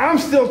 I'm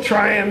still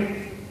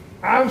trying.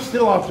 I'm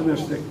still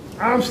optimistic.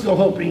 I'm still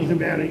hoping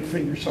humanity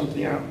figures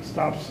something out and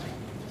stops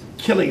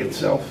killing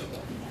itself.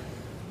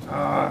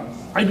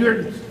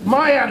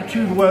 My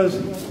attitude was,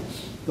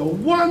 the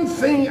one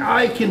thing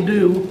I can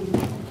do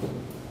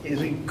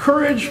is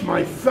encourage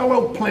my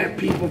fellow plant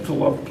people to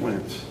love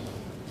plants.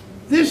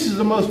 This is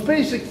the most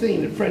basic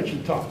thing that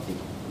Frenchy taught me.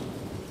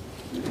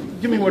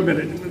 give me 1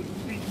 minute.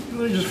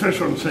 Let me just finish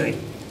what I'm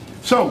saying.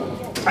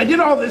 So, I did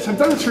all this, I've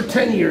done this for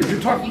 10 years. You're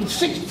talking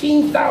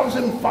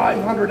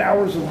 16,500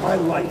 hours of my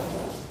life.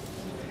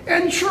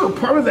 And sure,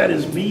 part of that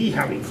is me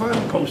having fun,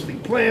 posting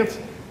plants,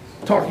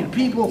 talking to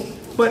people,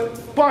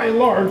 but by and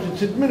large,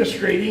 it's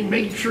administrating,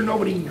 making sure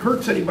nobody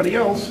hurts anybody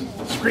else,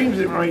 screams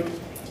it right.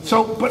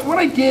 So, but what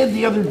I did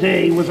the other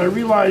day was I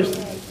realized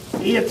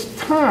it's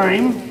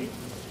time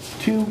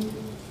to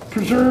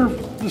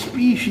preserve the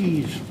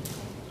species.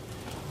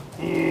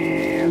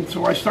 And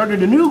so I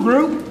started a new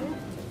group,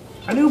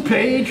 a new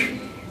page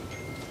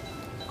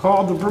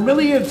called the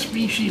Bromeliad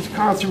Species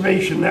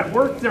Conservation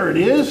Network. There it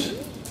is.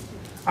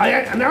 I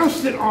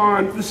announced it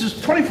on, this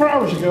is 24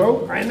 hours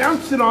ago, I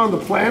announced it on the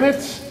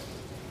planets,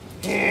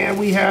 and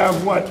we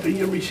have what,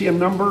 we see a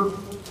number?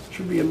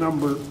 Should be a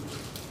number.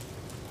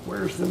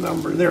 Where's the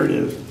number? There it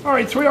is. All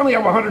right, so we only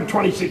have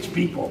 126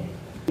 people.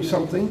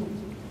 Something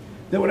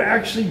that would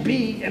actually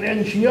be an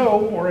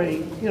NGO or a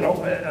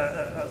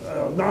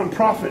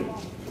nonprofit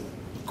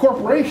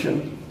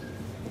corporation.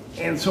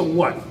 And so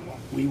what?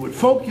 We would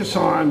focus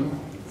on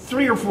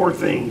 3 or 4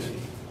 things.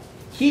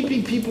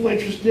 Keeping people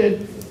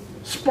interested,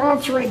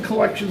 sponsoring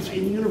collections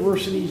in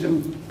universities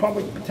and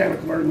public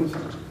botanical gardens,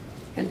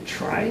 and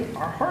trying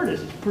our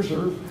hardest to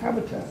preserve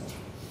habitats.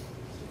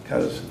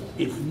 Because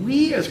if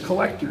we as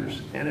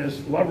collectors and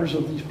as lovers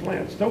of these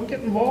plants don't get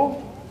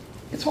involved,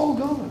 it's all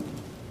gone.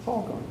 It's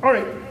all gone. All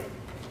right.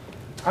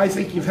 I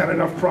think you've had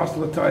enough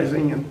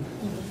proselytizing, and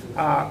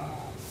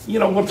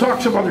we'll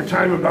talk some other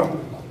time about.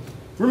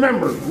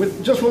 Remember,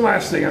 with just one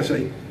last thing I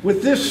say,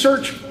 with this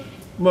search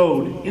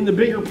mode in the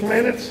bigger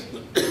planets,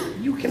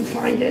 you can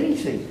find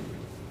anything.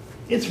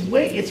 It's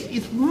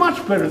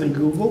much better than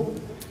Google.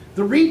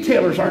 The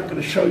retailers aren't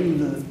going to show you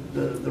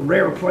the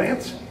rare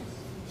plants,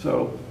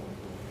 so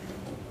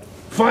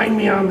find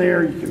me on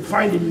there. You can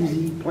find it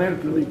easy.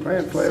 Plant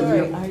Play.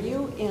 Sorry, are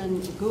you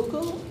in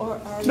Google or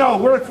are you? No,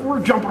 we're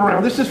jumping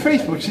around. This is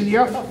Facebook. See the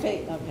Oh,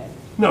 okay.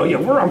 No, yeah,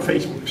 we're on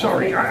Facebook.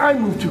 Sorry, I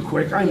moved too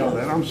quick. I know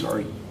that. I'm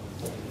sorry.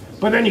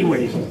 But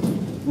anyways,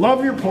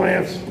 love your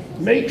plants.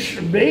 Make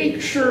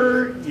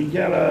sure you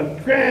get a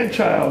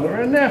grandchild or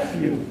a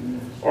nephew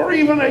or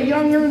even a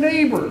younger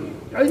neighbor,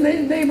 a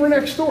neighbor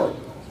next door.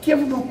 Give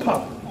them a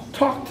pup.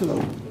 Talk to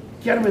them.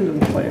 Get them into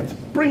the plants.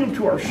 Bring them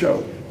to our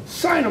show.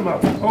 Sign them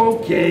up.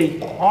 Okay,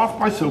 off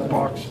my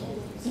soapbox.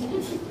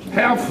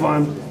 Have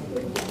fun.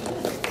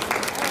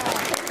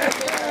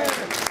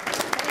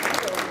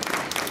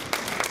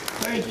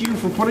 Thank you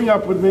for putting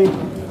up with me.